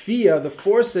the kfiyah, the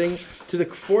forcing, to the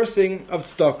forcing of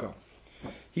tzedakah?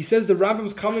 He says the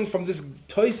Rambam's coming from this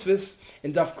Tosfos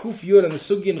in Daf Kuf Yud and the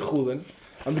Sugi in Chulin,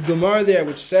 on the Gemara there,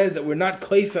 which says that we're not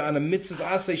koifa on a mitzvah's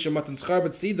asay shematan schar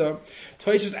b'tzida.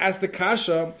 Tosfos asked the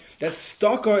kasha that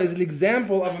tzedakah is an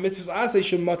example of a mitzvah's asay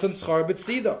shematan schar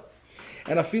b'tzida.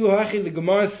 And afilu hachi, the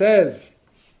Gemara says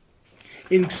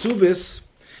in Ksubis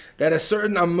that a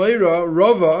certain Amoira,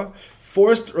 Rava,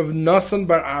 forced Rav Nasan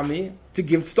bar Ami to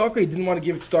give tzedakah. He didn't want to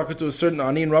give tzedakah to a certain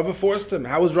ani, and Rava forced him.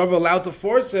 How was Rava allowed to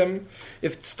force him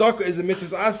if tzedakah is a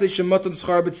mitzvah's asay shematan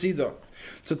schar b'tzida?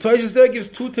 So Tosfos there gives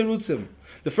 2 terutzim.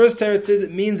 The first teretz is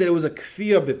it means that it was a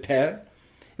kfiyah b'peh.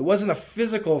 It wasn't a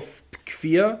physical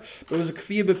kfiyah, but it was a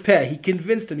kfiyah b'peh. He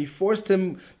convinced him, he forced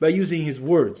him by using his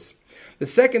words. The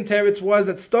second teretz was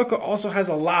that tzedakah also has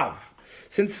a lav.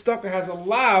 Since tzedakah has a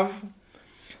lav,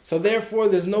 so therefore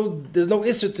there's no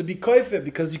issur to be koifeh,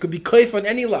 because you could be koifeh on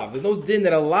any lav. There's no din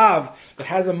that a lav that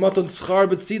has a matan schar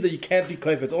b'tzida you can't be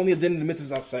koifeh. It's only a din in the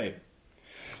mitzvahs asay.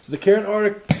 So the Keren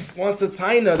Oira wants to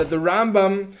taina that the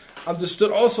Rambam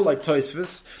understood also like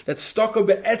Tosfos that tzedakah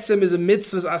be'etzem is a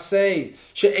mitzvah's asay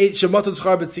shematan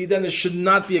schar b'tzida, and there should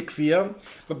not be a kfiyah.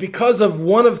 But because of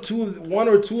one or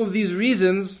two of these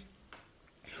reasons,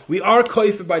 we are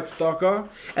koifeh by tzedakah,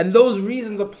 and those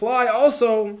reasons apply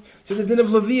also to the din of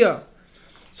leviyah.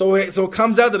 So it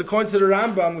comes out that according to the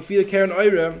Rambam, we feel the Keren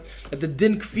Oira, that the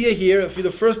din kfiyah here, for the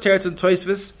first teretz in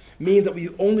Tosfos, means that we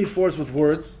only force with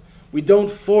words. We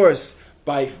don't force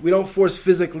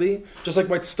physically. Just like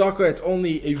by tzedakah, it's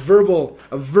only a verbal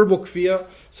kfiyah.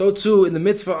 So too, in the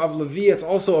mitzvah of leviyah, it's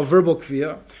also a verbal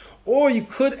kfiyah. Or you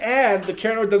could add, the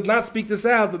Keren Oira does not speak this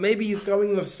out, but maybe he's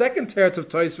going in the second teretz of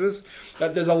Tosfos,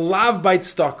 that there's a lav by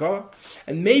tzedakah,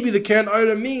 and maybe the Keren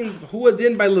Oira means hu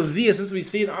adin by leviyah, since we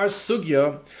see in our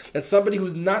sugya that somebody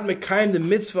who's not mekayim the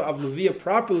mitzvah of leviyah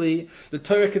properly, the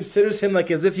Torah considers him like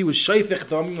as if he was shayfech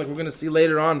damim, like we're going to see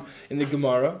later on in the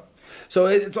Gemara. So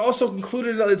it's also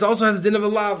concluded, it also has a din of a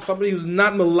lav. Somebody who's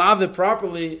not melav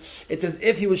properly, it's as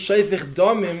if he was shayfich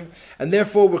damim, and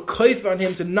therefore we're koif on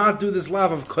him to not do this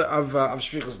lav of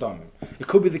shvichas damim. It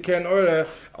could be the Keren Oira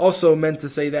also meant to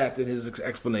say that in his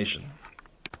explanation.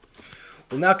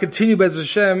 We'll now continue Bez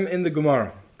Hashem in the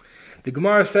Gemara. The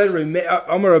Gemara said,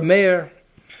 Amar Rav Meir,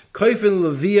 koifin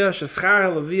leviyah,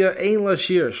 sheschar leviyah, ein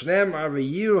lashir, shneim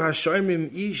arvayiru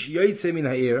hashoimrim ish yoytze min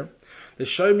ha'ir. The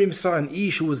Shomrim saw an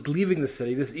Ish who was leaving the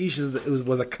city. This Ish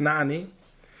was a Knani.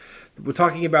 We're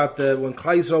talking about when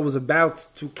Klal Yisrael was about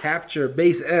to capture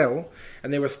Beis El,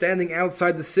 and they were standing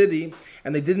outside the city,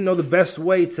 and they didn't know the best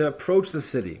way to approach the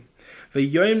city. So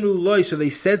they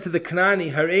said to the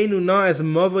Kanani, Hareinu na as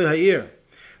mavoi ha'ir.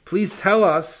 Please tell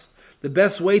us the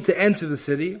best way to enter the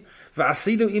city.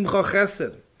 V'asidu imcha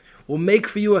chesed. We'll make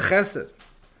for you a chesed.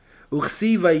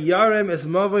 Uchsi v'yarem es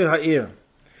mavoi ha'ir.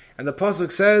 And the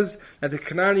pasuk says that the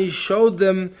Kanani showed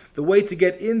them the way to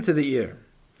get into the ear.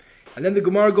 And then the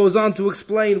Gemara goes on to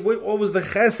explain what was the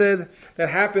chesed that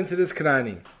happened to this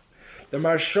Kanani. The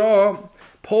Marsha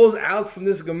pulls out from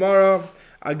this Gemara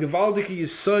a gewaldige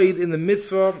yisoid in the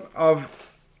mitzvah of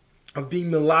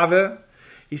being melave.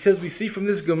 He says we see from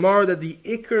this Gemara that the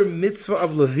ikar mitzvah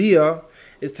of Leviah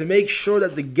is to make sure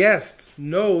that the guest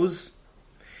knows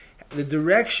the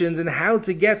directions and how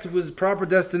to get to his proper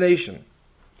destination.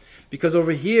 Because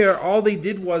over here, all they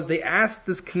did was they asked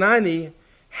this Kanani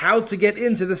how to get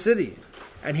into the city.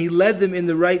 And he led them in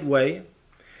the right way.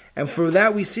 And for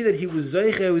that we see that he was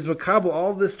Zoiche, he was Makabel,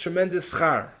 all this tremendous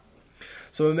schar.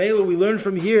 So in Mela, we learn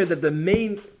from here that the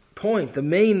main point, the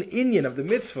main inyan of the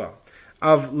mitzvah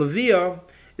of Leviah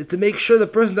is to make sure the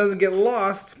person doesn't get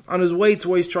lost on his way to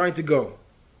where he's trying to go.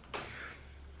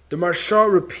 The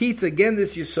Marsha repeats again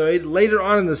this Yisoid later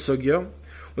on in the Sugya,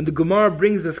 when the Gemara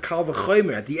brings this Kal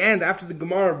V'chomer. At the end, after the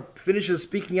Gemara finishes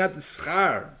speaking out the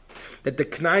schar that the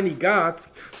Knani got, so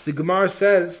the Gemara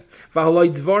says,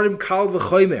 V'haloi dvarim Kal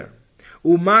V'chomer.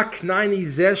 Uma Knani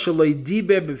zeh shaloi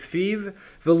diber b'fiv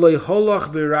v'loi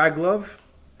holach b'raglav.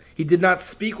 He did not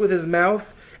speak with his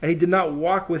mouth, and he did not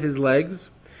walk with his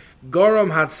legs.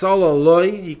 Goram hatzala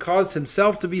loi. He caused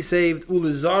himself to be saved.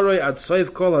 Ulizaroi ad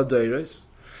soif kol hadoros.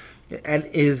 And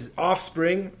his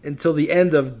offspring, until the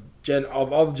end of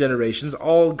all the generations,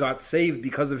 all got saved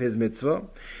because of his mitzvah.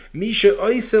 Misha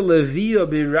oise leviah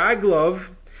b'raglav.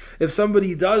 If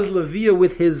somebody does leviah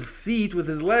with his feet, with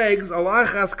his legs,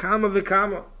 alachas kama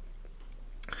v'kama.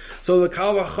 So the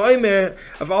Kal V'chomer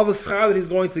of all the schar that he's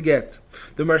going to get.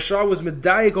 The Marsha was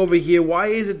medayik over here. Why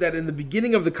is it that in the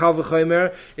beginning of the Kal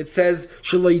V'chomer it says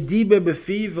Shaloi diber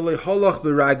b'fiv v'loi holach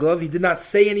b'raglav? He did not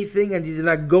say anything and he did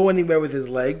not go anywhere with his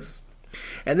legs.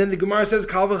 And then the Gemara says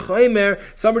Kal V'chomer,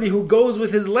 somebody who goes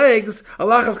with his legs,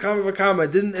 alachas kama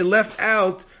v'kama. It left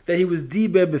out that he was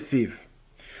diber b'fiv.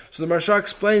 So the Marsha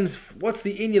explains what's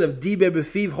the inyan of diber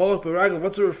b'fiv holach b'raglav.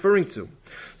 What's it referring to?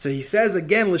 So he says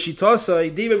again,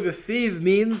 l'shitosai, diber b'fiv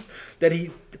means that he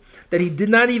did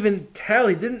not even tell,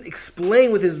 he didn't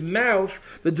explain with his mouth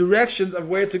the directions of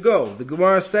where to go. The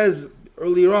Gemara says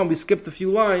earlier on, we skipped a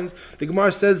few lines. The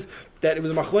Gemara says that it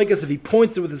was a machlekes if he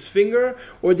pointed with his finger,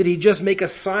 or did he just make a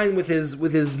sign with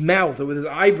his mouth or with his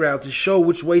eyebrow to show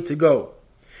which way to go.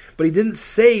 But he didn't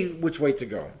say which way to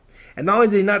go. And not only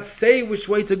did he not say which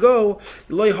way to go,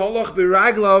 loy halach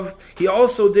b'raglav, he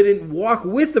also didn't walk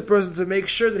with the person to make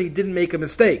sure that he didn't make a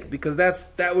mistake, because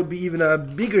that would be even a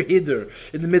bigger hiddur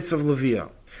in the midst of Leviah.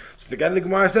 So again, the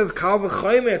Gemara says, Kal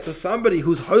V'chomer, to somebody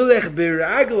who's holech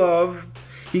b'raglav,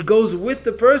 he goes with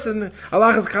the person,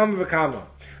 alachas kama v'kama.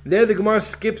 There the Gemara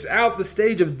skips out the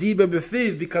stage of diber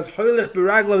b'fiv, because holech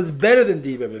b'raglav is better than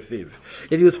diber b'fiv.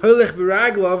 If he was holech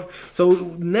b'raglav, so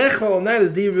nechal on that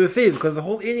is diber b'fiv, because the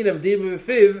whole inyan of diber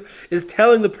b'fiv is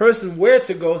telling the person where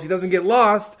to go so he doesn't get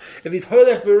lost. If he's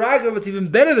holech b'raglav, it's even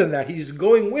better than that. He's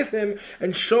going with him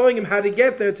and showing him how to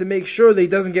get there to make sure that he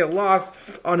doesn't get lost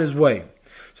on his way.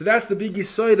 So that's the big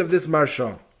yisoid of this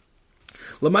Marsha.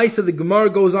 Lamaisa, the Gemara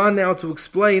goes on now to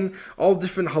explain all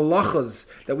different halachas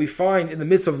that we find in the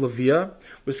midst of Leviah.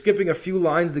 We're skipping a few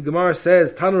lines. The Gemara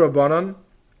says, Tanu Rabbanan,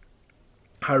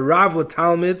 Harav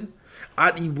l'talmid,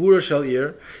 at ibura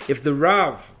shalir. If the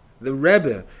Rav, the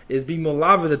Rebbe, is being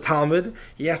molava the Talmud,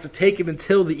 he has to take him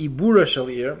until the ibura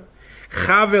shalir.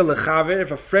 Chaver lechaver,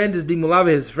 if a friend is being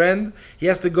molava his friend, he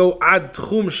has to go ad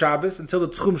tchum Shabbos, until the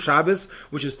tchum Shabbos,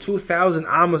 which is 2,000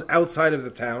 amos outside of the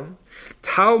town.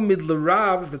 Talmid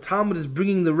l'Rav, if the Talmud is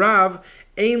bringing the Rav,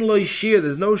 ein loy shir,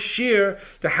 there's no shir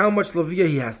to how much Leviah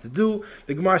he has to do.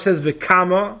 The Gemara says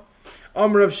v'kama,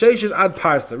 Amr of Sheshes ad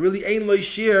parsa. Really, ein loy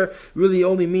shir really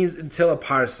only means until a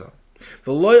parsa.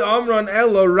 V'loy amran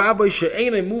elo rabbi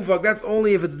she'enei muvak, that's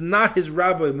only if it's not his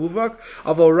rabbi muvak.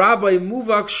 Although rabbi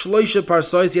muvak shloisha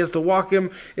parsois, he has to walk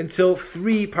him until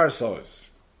 3 parsois.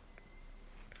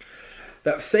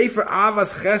 The Sefer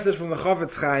Avas Chesed from the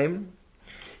Chofetz Chaim,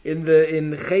 in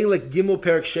Chelek Gimel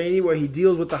Perek Sheni, where he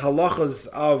deals with the halachas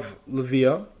of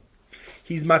Leviah,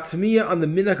 he's matmiya on the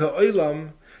minhag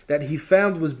ha'olam that he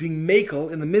found was being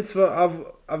makel in the mitzvah of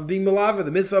of being Melava,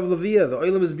 the mitzvah of Leviyah. The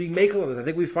oilam is being makel on it. I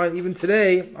think we find even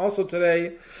today,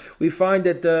 we find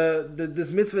that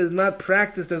this mitzvah is not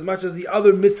practiced as much as the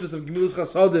other mitzvahs of Gemilus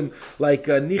Chasodim, like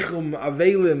Nichum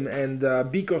Avelim and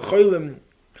Bikor Cholim.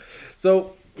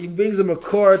 So he brings a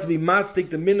makor to be matzdik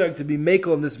the minhag to be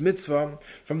makel on this mitzvah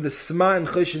from the Sma and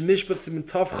Choshen Mishpat Siman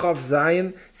Tov Chav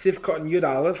Zayin Sifkot and Yud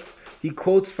Aleph. He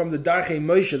quotes from the Darchei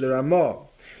Moshe, the Ramah,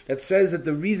 that says that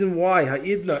the reason why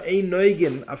Ha'idna ein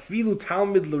noigin afilu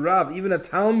Talmid l'Rav, even a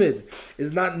Talmid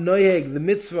is not noyeg the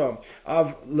mitzvah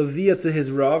of Leviyah to his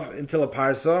Rav until a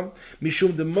parsa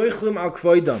mishum de moichlim al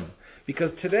kvoidam.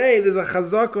 Because today there's a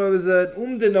chazaka, there's an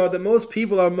umdina that most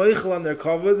people are moichel on their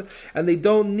kavod, and they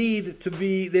don't need to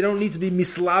be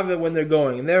mislave when they're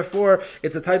going, and therefore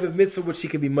it's a type of mitzvah which he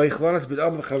can be moichel on. It's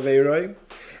b'dam l'chaveiroi,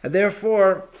 and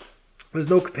therefore there's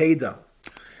no kpeda.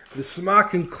 The Sma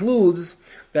concludes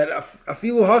that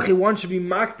afilu hachi, one should be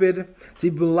makbid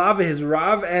to belave his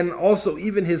rav and also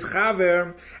even his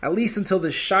chaver, at least until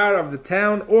the shar of the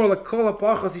town, or lakol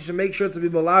apachos, he should make sure to be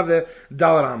belave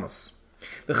dal ramos.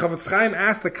 The Chavetz Chaim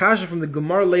asked the kasha from the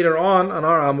Gemara later on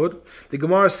our Amud. The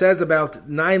Gemara says about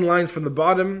 9 lines from the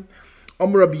bottom,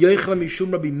 Omer Rabbi Yochanan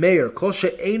Mishum Rabbi Meir, Kol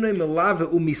she'enoi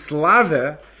melave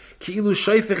umislave ki'ilu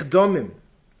sheifech domim.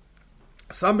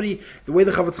 Somebody, the way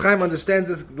the Chavetz Chaim understands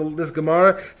this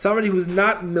Gemara, somebody who's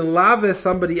not milave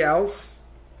somebody else,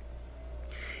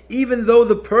 even though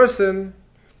the person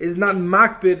is not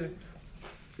makbid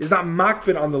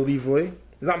on the livui,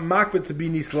 is not makbid to be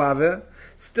nislave,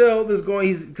 still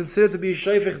he's considered to be a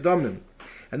sheifech domim.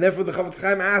 And therefore the Chavetz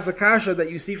Chaim asks a kasha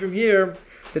that you see from here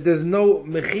that there's no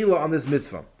mechila on this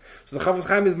mitzvah. So the Chavetz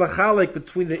Chaim is machalik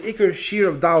between the ikar shir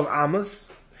of Dal Amos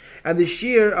and the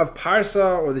shir of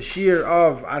Parsa, or the shir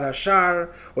of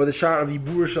Arashar, or the shar of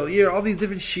Yibur Shalir, all these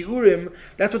different shiurim.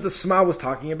 That's what the Sma was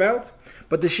talking about.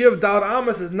 But the shir of Dal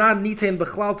Amos is not nitein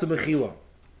bechlal to mechila.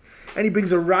 And he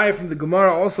brings a raya from the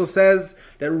Gemara, also says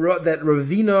that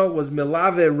Ravina was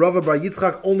melave Rava bar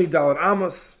Yitzchak only Dalet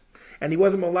Amos, and he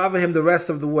wasn't melave him the rest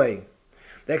of the way.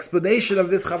 The explanation of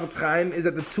this Chavetz Chaim is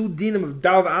that the 2 dinim of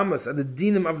Dalet Amos and the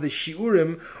dinim of the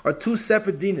Shiurim are 2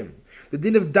 separate dinim. The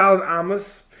din of Dalet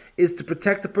Amos is to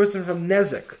protect the person from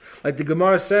nezek. Like the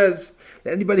Gemara says,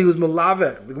 that anybody who's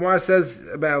melave, the Gemara says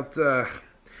about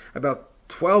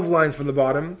 12 lines from the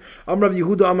bottom. Amrav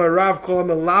Yehuda Amar Rav Kol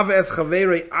HaMelave Es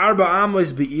Chaverei Arba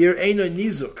Amos Be'ir Eino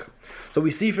Nizuk. So we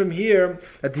see from here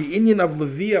that the inyan of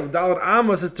Levi of Dalet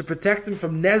Amos is to protect him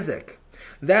from nezek.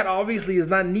 That obviously is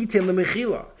not nitin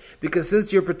lemechila, because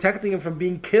since you're protecting him from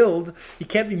being killed, he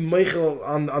can't be meichel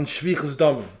on shvichus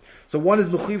damim. So one is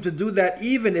mechuyev to do that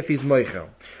even if he's meichel.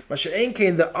 Masha'en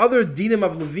kein, the other dinim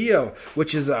of Levi,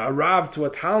 which is a rav to a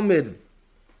talmid,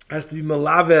 has to be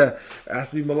malave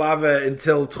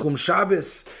until Tchum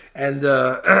Shabbos, and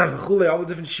all the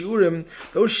different shiurim.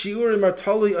 Those shiurim are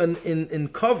totally in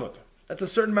kavod. That's a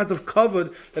certain amount of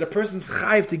kavod that a person's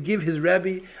chayiv to give his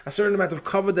Rabbi, a certain amount of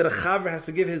kavod that a chaver has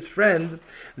to give his friend.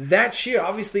 That shir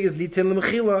obviously is nitin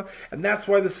lemechila, and that's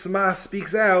why the Sma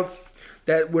speaks out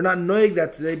that we're not noig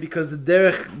that today, because the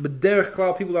derech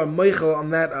klal people are meichel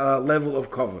on that level of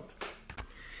kavod.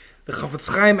 The Chavetz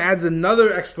Chaim adds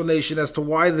another explanation as to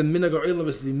why the minhag ha'olam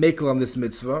is to be mekel on this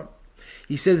mitzvah.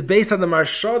 He says, based on the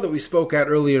Marsha that we spoke at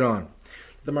earlier on,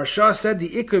 the Marsha said the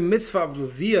ikar mitzvah of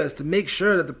Leviyah is to make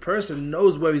sure that the person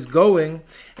knows where he's going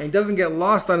and he doesn't get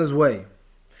lost on his way.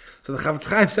 So the Chavetz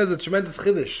Chaim says a tremendous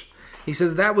chiddush. He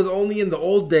says that was only in the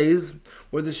old days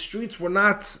where the streets were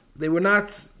not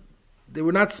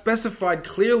specified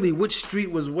clearly which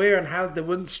street was where, and how there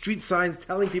weren't street signs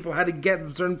telling people how to get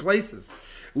to certain places.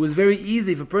 It was very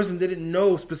easy. If a person didn't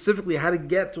know specifically how to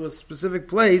get to a specific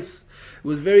place, it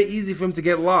was very easy for him to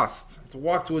get lost, to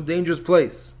walk to a dangerous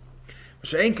place.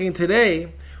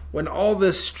 Today, when all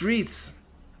the streets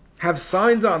have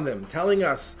signs on them telling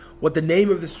us what the name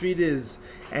of the street is,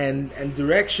 and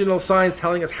directional signs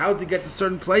telling us how to get to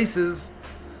certain places,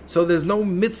 so there's no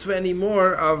mitzvah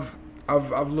anymore of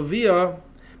Leviyah,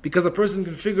 because a person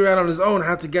can figure out on his own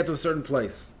how to get to a certain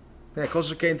place. Yeah, Kol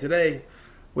Shekain today,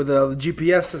 with the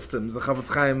GPS systems, the Chavetz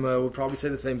Chaim would probably say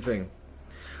the same thing.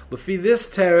 Lefi this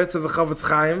teretz of the Chavetz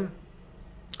Chaim,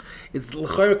 it's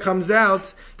l'chayr comes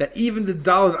out that even the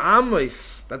Dalet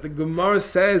Amos that the Gemara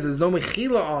says there's no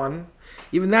mechila on,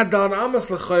 even that Dalet Amos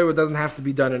l'chayr doesn't have to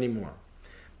be done anymore,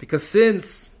 because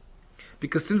since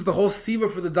the whole siva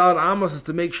for the Dalet Amos is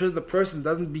to make sure the person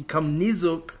doesn't become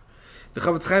nizuk, the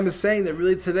Chavetz Chaim is saying that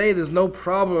really today there's no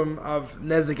problem of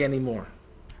nezik anymore.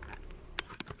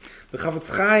 The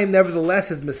Chavetz Chaim,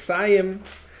 nevertheless, is Messiah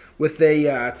with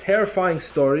a terrifying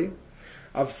story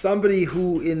of somebody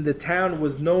who in the town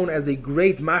was known as a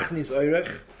great machnis oirech.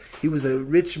 He was a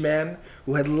rich man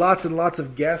who had lots and lots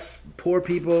of guests, poor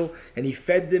people, and he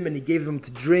fed them and he gave them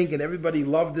to drink, and everybody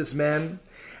loved this man.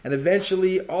 And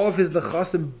eventually, all of his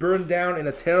nechasim burned down in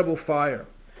a terrible fire.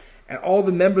 And all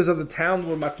the members of the town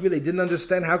were matmid. They didn't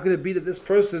understand how could it be that this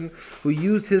person who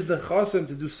used his nechasim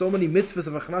to do so many mitzvahs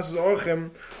of achnasas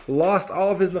orchim lost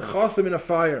all of his nechasim in a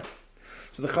fire.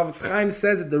 So the Chavetz Chaim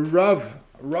says that the Rav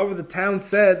of the town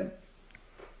said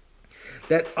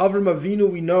that Avram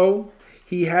Avinu, we know,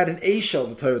 he had an Eishel,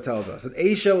 the Torah tells us. An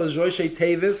Eishel is Roshei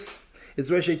Tevis,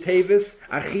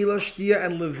 Achila, Shtia,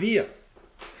 and Levia.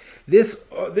 This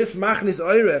Machnis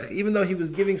Oirech, even though he was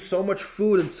giving so much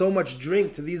food and so much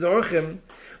drink to these Orchim,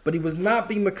 but he was not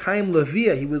being Mekayim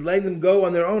Levia. He was letting them go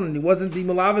on their own, and he wasn't being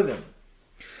Malava them.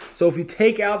 So if you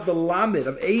take out the Lamed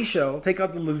of Eishel, take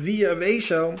out the Levia of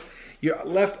Eishel, you're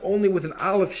left only with an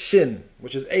Aleph Shin,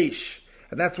 which is Eish.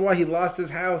 And that's why he lost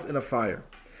his house in a fire.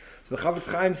 So the Chavetz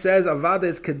Chaim says, Avada,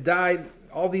 it's Kedai,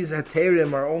 all these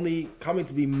Heterim are only coming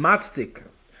to be Matzdik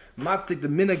the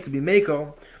Minig to be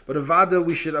Meko, but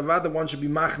Avada, one should be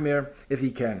Machmir if he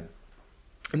can.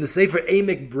 In the Sefer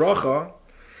Emek Brocha,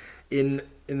 in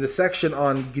the section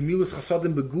on Gemilus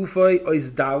Chasadim Begufay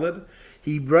Ois Daled,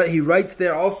 he writes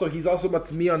there also, he's also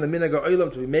Matmi on the Minig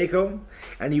Oilam to be Meko,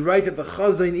 and he writes that the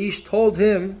Chazain Ish told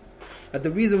him that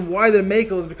the reason why they're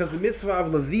Meko is because the mitzvah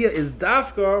of Levia is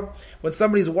Dafka when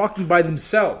somebody's walking by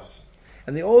themselves.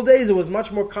 In the old days, it was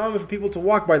much more common for people to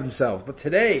walk by themselves. But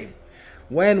today,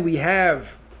 when we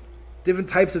have different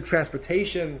types of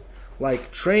transportation,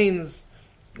 like trains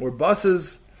or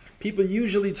buses, people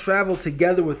usually travel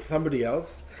together with somebody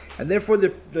else. And therefore,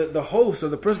 the host or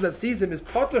the person that sees him is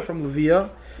potter from Levia,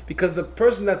 because the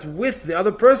person that's with the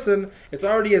other person, it's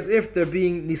already as if they're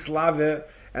being nislave,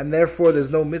 and therefore there's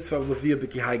no mitzvah of Levia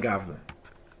b'kihai gavna.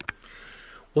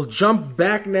 We'll jump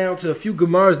back now to a few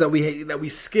Gemaras that we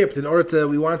skipped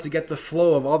we wanted to get the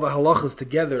flow of all the halachas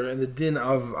together in the din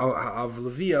of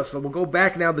Levia. So we'll go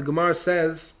back now. The Gemara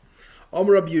says,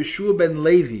 Omer Rabbi Yeshua ben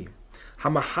Levi,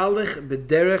 Hamahalich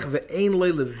b'derech ve'ein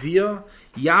le Levia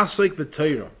yasoik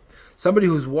b'toira. Somebody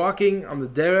who's walking on the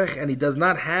derech and he does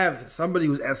not have somebody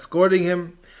who's escorting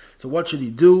him. So what should he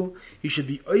do? He should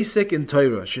be oisek in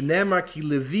Torah. Shenemar ki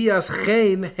Levias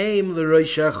chen heim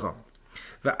l'roishecha.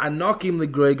 The pasuk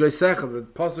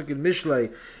in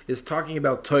Mishlei is talking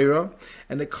about Torah,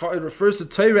 and it refers to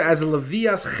Torah as a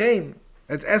Levias Chen.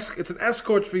 It's an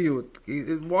escort for you.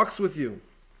 It walks with you.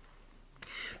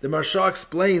 The Marsha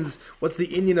explains what's the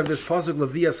Indian of this pasuk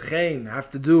Levias Chen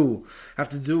have to do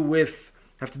with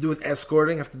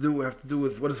escorting. Have to do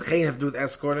with what does Chen have to do with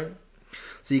escorting?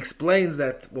 So he explains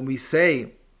that when we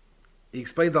say, he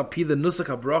explains al pi the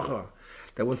nusach habracha,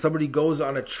 that when somebody goes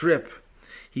on a trip,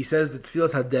 he says the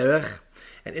Tfilas HaDerech,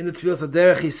 and in the Tfilas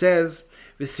HaDerech he says,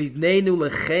 V'sidneinu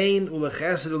lechein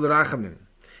ulechesed ulerachamim.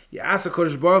 He asks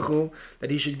HaKadosh Baruch Hu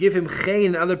that he should give him chein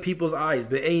in other people's eyes,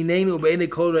 be'eineinu u'be'einei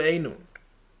kol re'einu.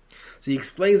 So he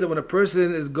explains that when a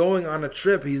person is going on a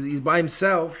trip, he's by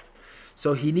himself,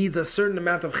 so he needs a certain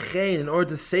amount of chein in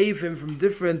order to save him from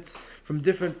different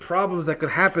problems that could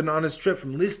happen on his trip,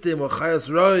 from listim or chayos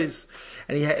rois.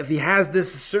 And if he has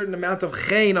this certain amount of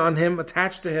chein on him,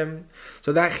 attached to him,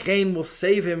 so that chein will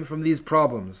save him from these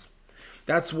problems.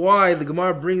 That's why the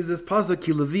Gemara brings this pasuk,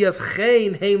 ki levias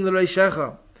chein heim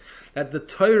l'reishecha, that the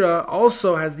Torah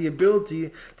also has the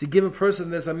ability to give a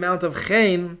person this amount of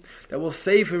chein that will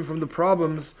save him from the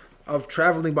problems of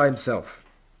traveling by himself.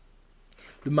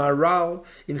 The Maral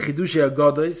in Chidushei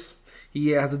Agodos, he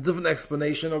has a different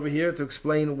explanation over here to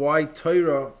explain why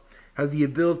Torah has the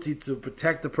ability to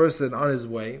protect the person on his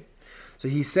way. So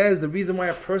he says the reason why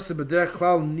a person b'derech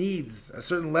klal needs a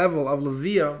certain level of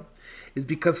levia is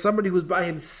because somebody who's by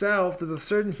himself, there's a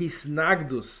certain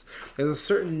hisnagdus, there's a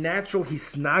certain natural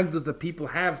hisnagdus that people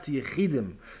have to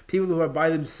yechidim, people who are by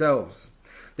themselves.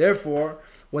 Therefore,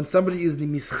 when somebody is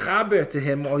mischaber to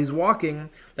him while he's walking,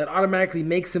 that automatically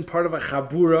makes him part of a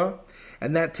chabura,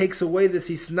 and that takes away this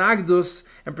hisnagdus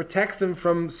and protects him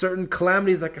from certain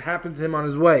calamities that could happen to him on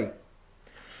his way.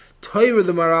 Torah,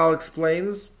 the Maral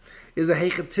explains, is a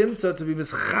heichatimtza to be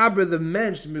mischaber the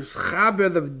mensch,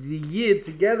 mischaber the yid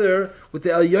together with the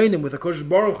elyonim, with the Kosh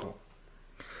Baruch Hu.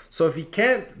 So if he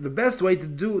can't, the best way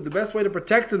to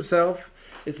protect himself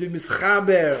is to be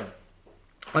mischaber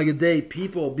on a day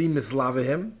people be mislava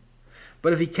him.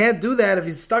 But if he can't do that, if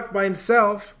he's stuck by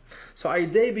himself, so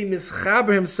Aydei be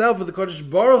mischaber himself with the Kodesh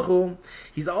Baruch Hu,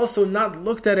 he's also not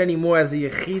looked at anymore as a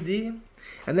yechidi,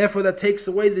 and therefore that takes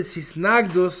away this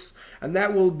hisnagdus, and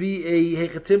that will be a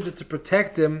hechatimta to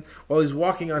protect him while he's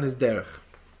walking on his derech.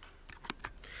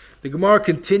 The Gemara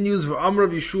continues, V'amr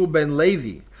Rabbi Yeshua ben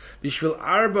Levi, Bishvil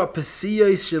arba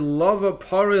pesiyos shilova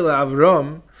paroi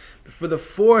le'Avram, for the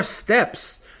 4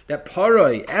 steps that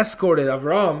Paroi escorted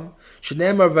Avram,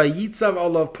 shenemar vayitzav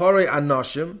olav Paroi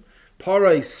anoshim,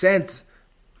 Paroi sent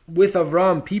with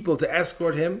Avram people to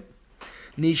escort him,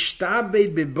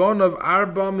 nishtabed bibonov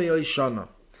arba me'oishana.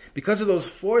 Because of those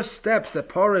 4 steps that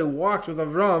Paroi walked with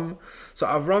Avram, so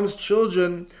Avram's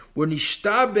children were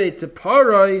nishtabed to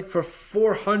Paroi for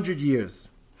 400 years.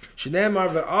 Shenemar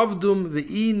ve'avdum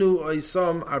ve'inu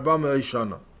oisam arba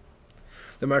me'oishana.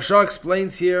 The Maharsha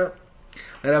explains here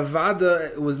that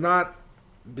Avada was not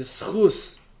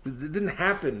bischus, it didn't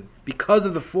happen because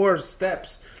of the 4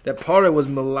 steps that Paroi was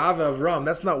Melava Avram.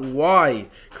 That's not why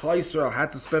Klal Yisrael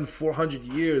had to spend 400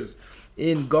 years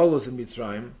in Golus in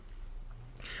Mitzrayim.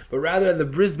 But rather, the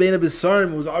Bris Bein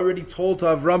Abisarim was already told to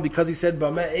Avram because he said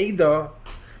Bameh Eida.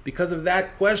 Because of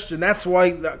that question, that's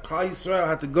why Klal Yisrael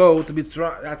had to go to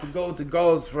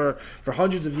Golus for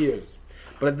hundreds of years.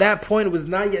 But at that point, it was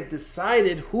not yet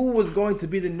decided who was going to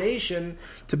be the nation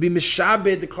to be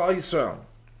Mishabed the Klal Yisrael.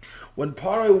 When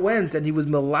Paroi went and he was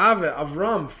Melave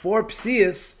Avram 4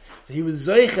 Psias, so he was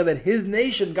Zoicha that his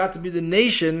nation got to be the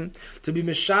nation to be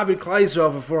Mishabed Klal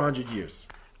Yisrael for 400 years.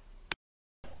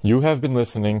 You have been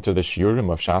listening to the Shiurim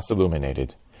of Shas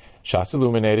Illuminated. Shas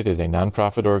Illuminated is a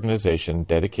non-profit organization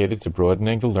dedicated to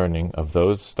broadening the learning of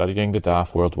those studying the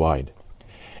Daf worldwide.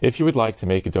 If you would like to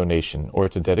make a donation or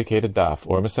to dedicate a Daf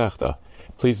or Masechta,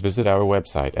 please visit our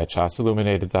website at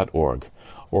shasilluminated.org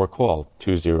or call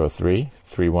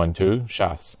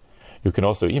 203-312-SHAS. You can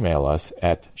also email us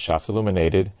at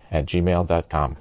shasilluminated@gmail.com.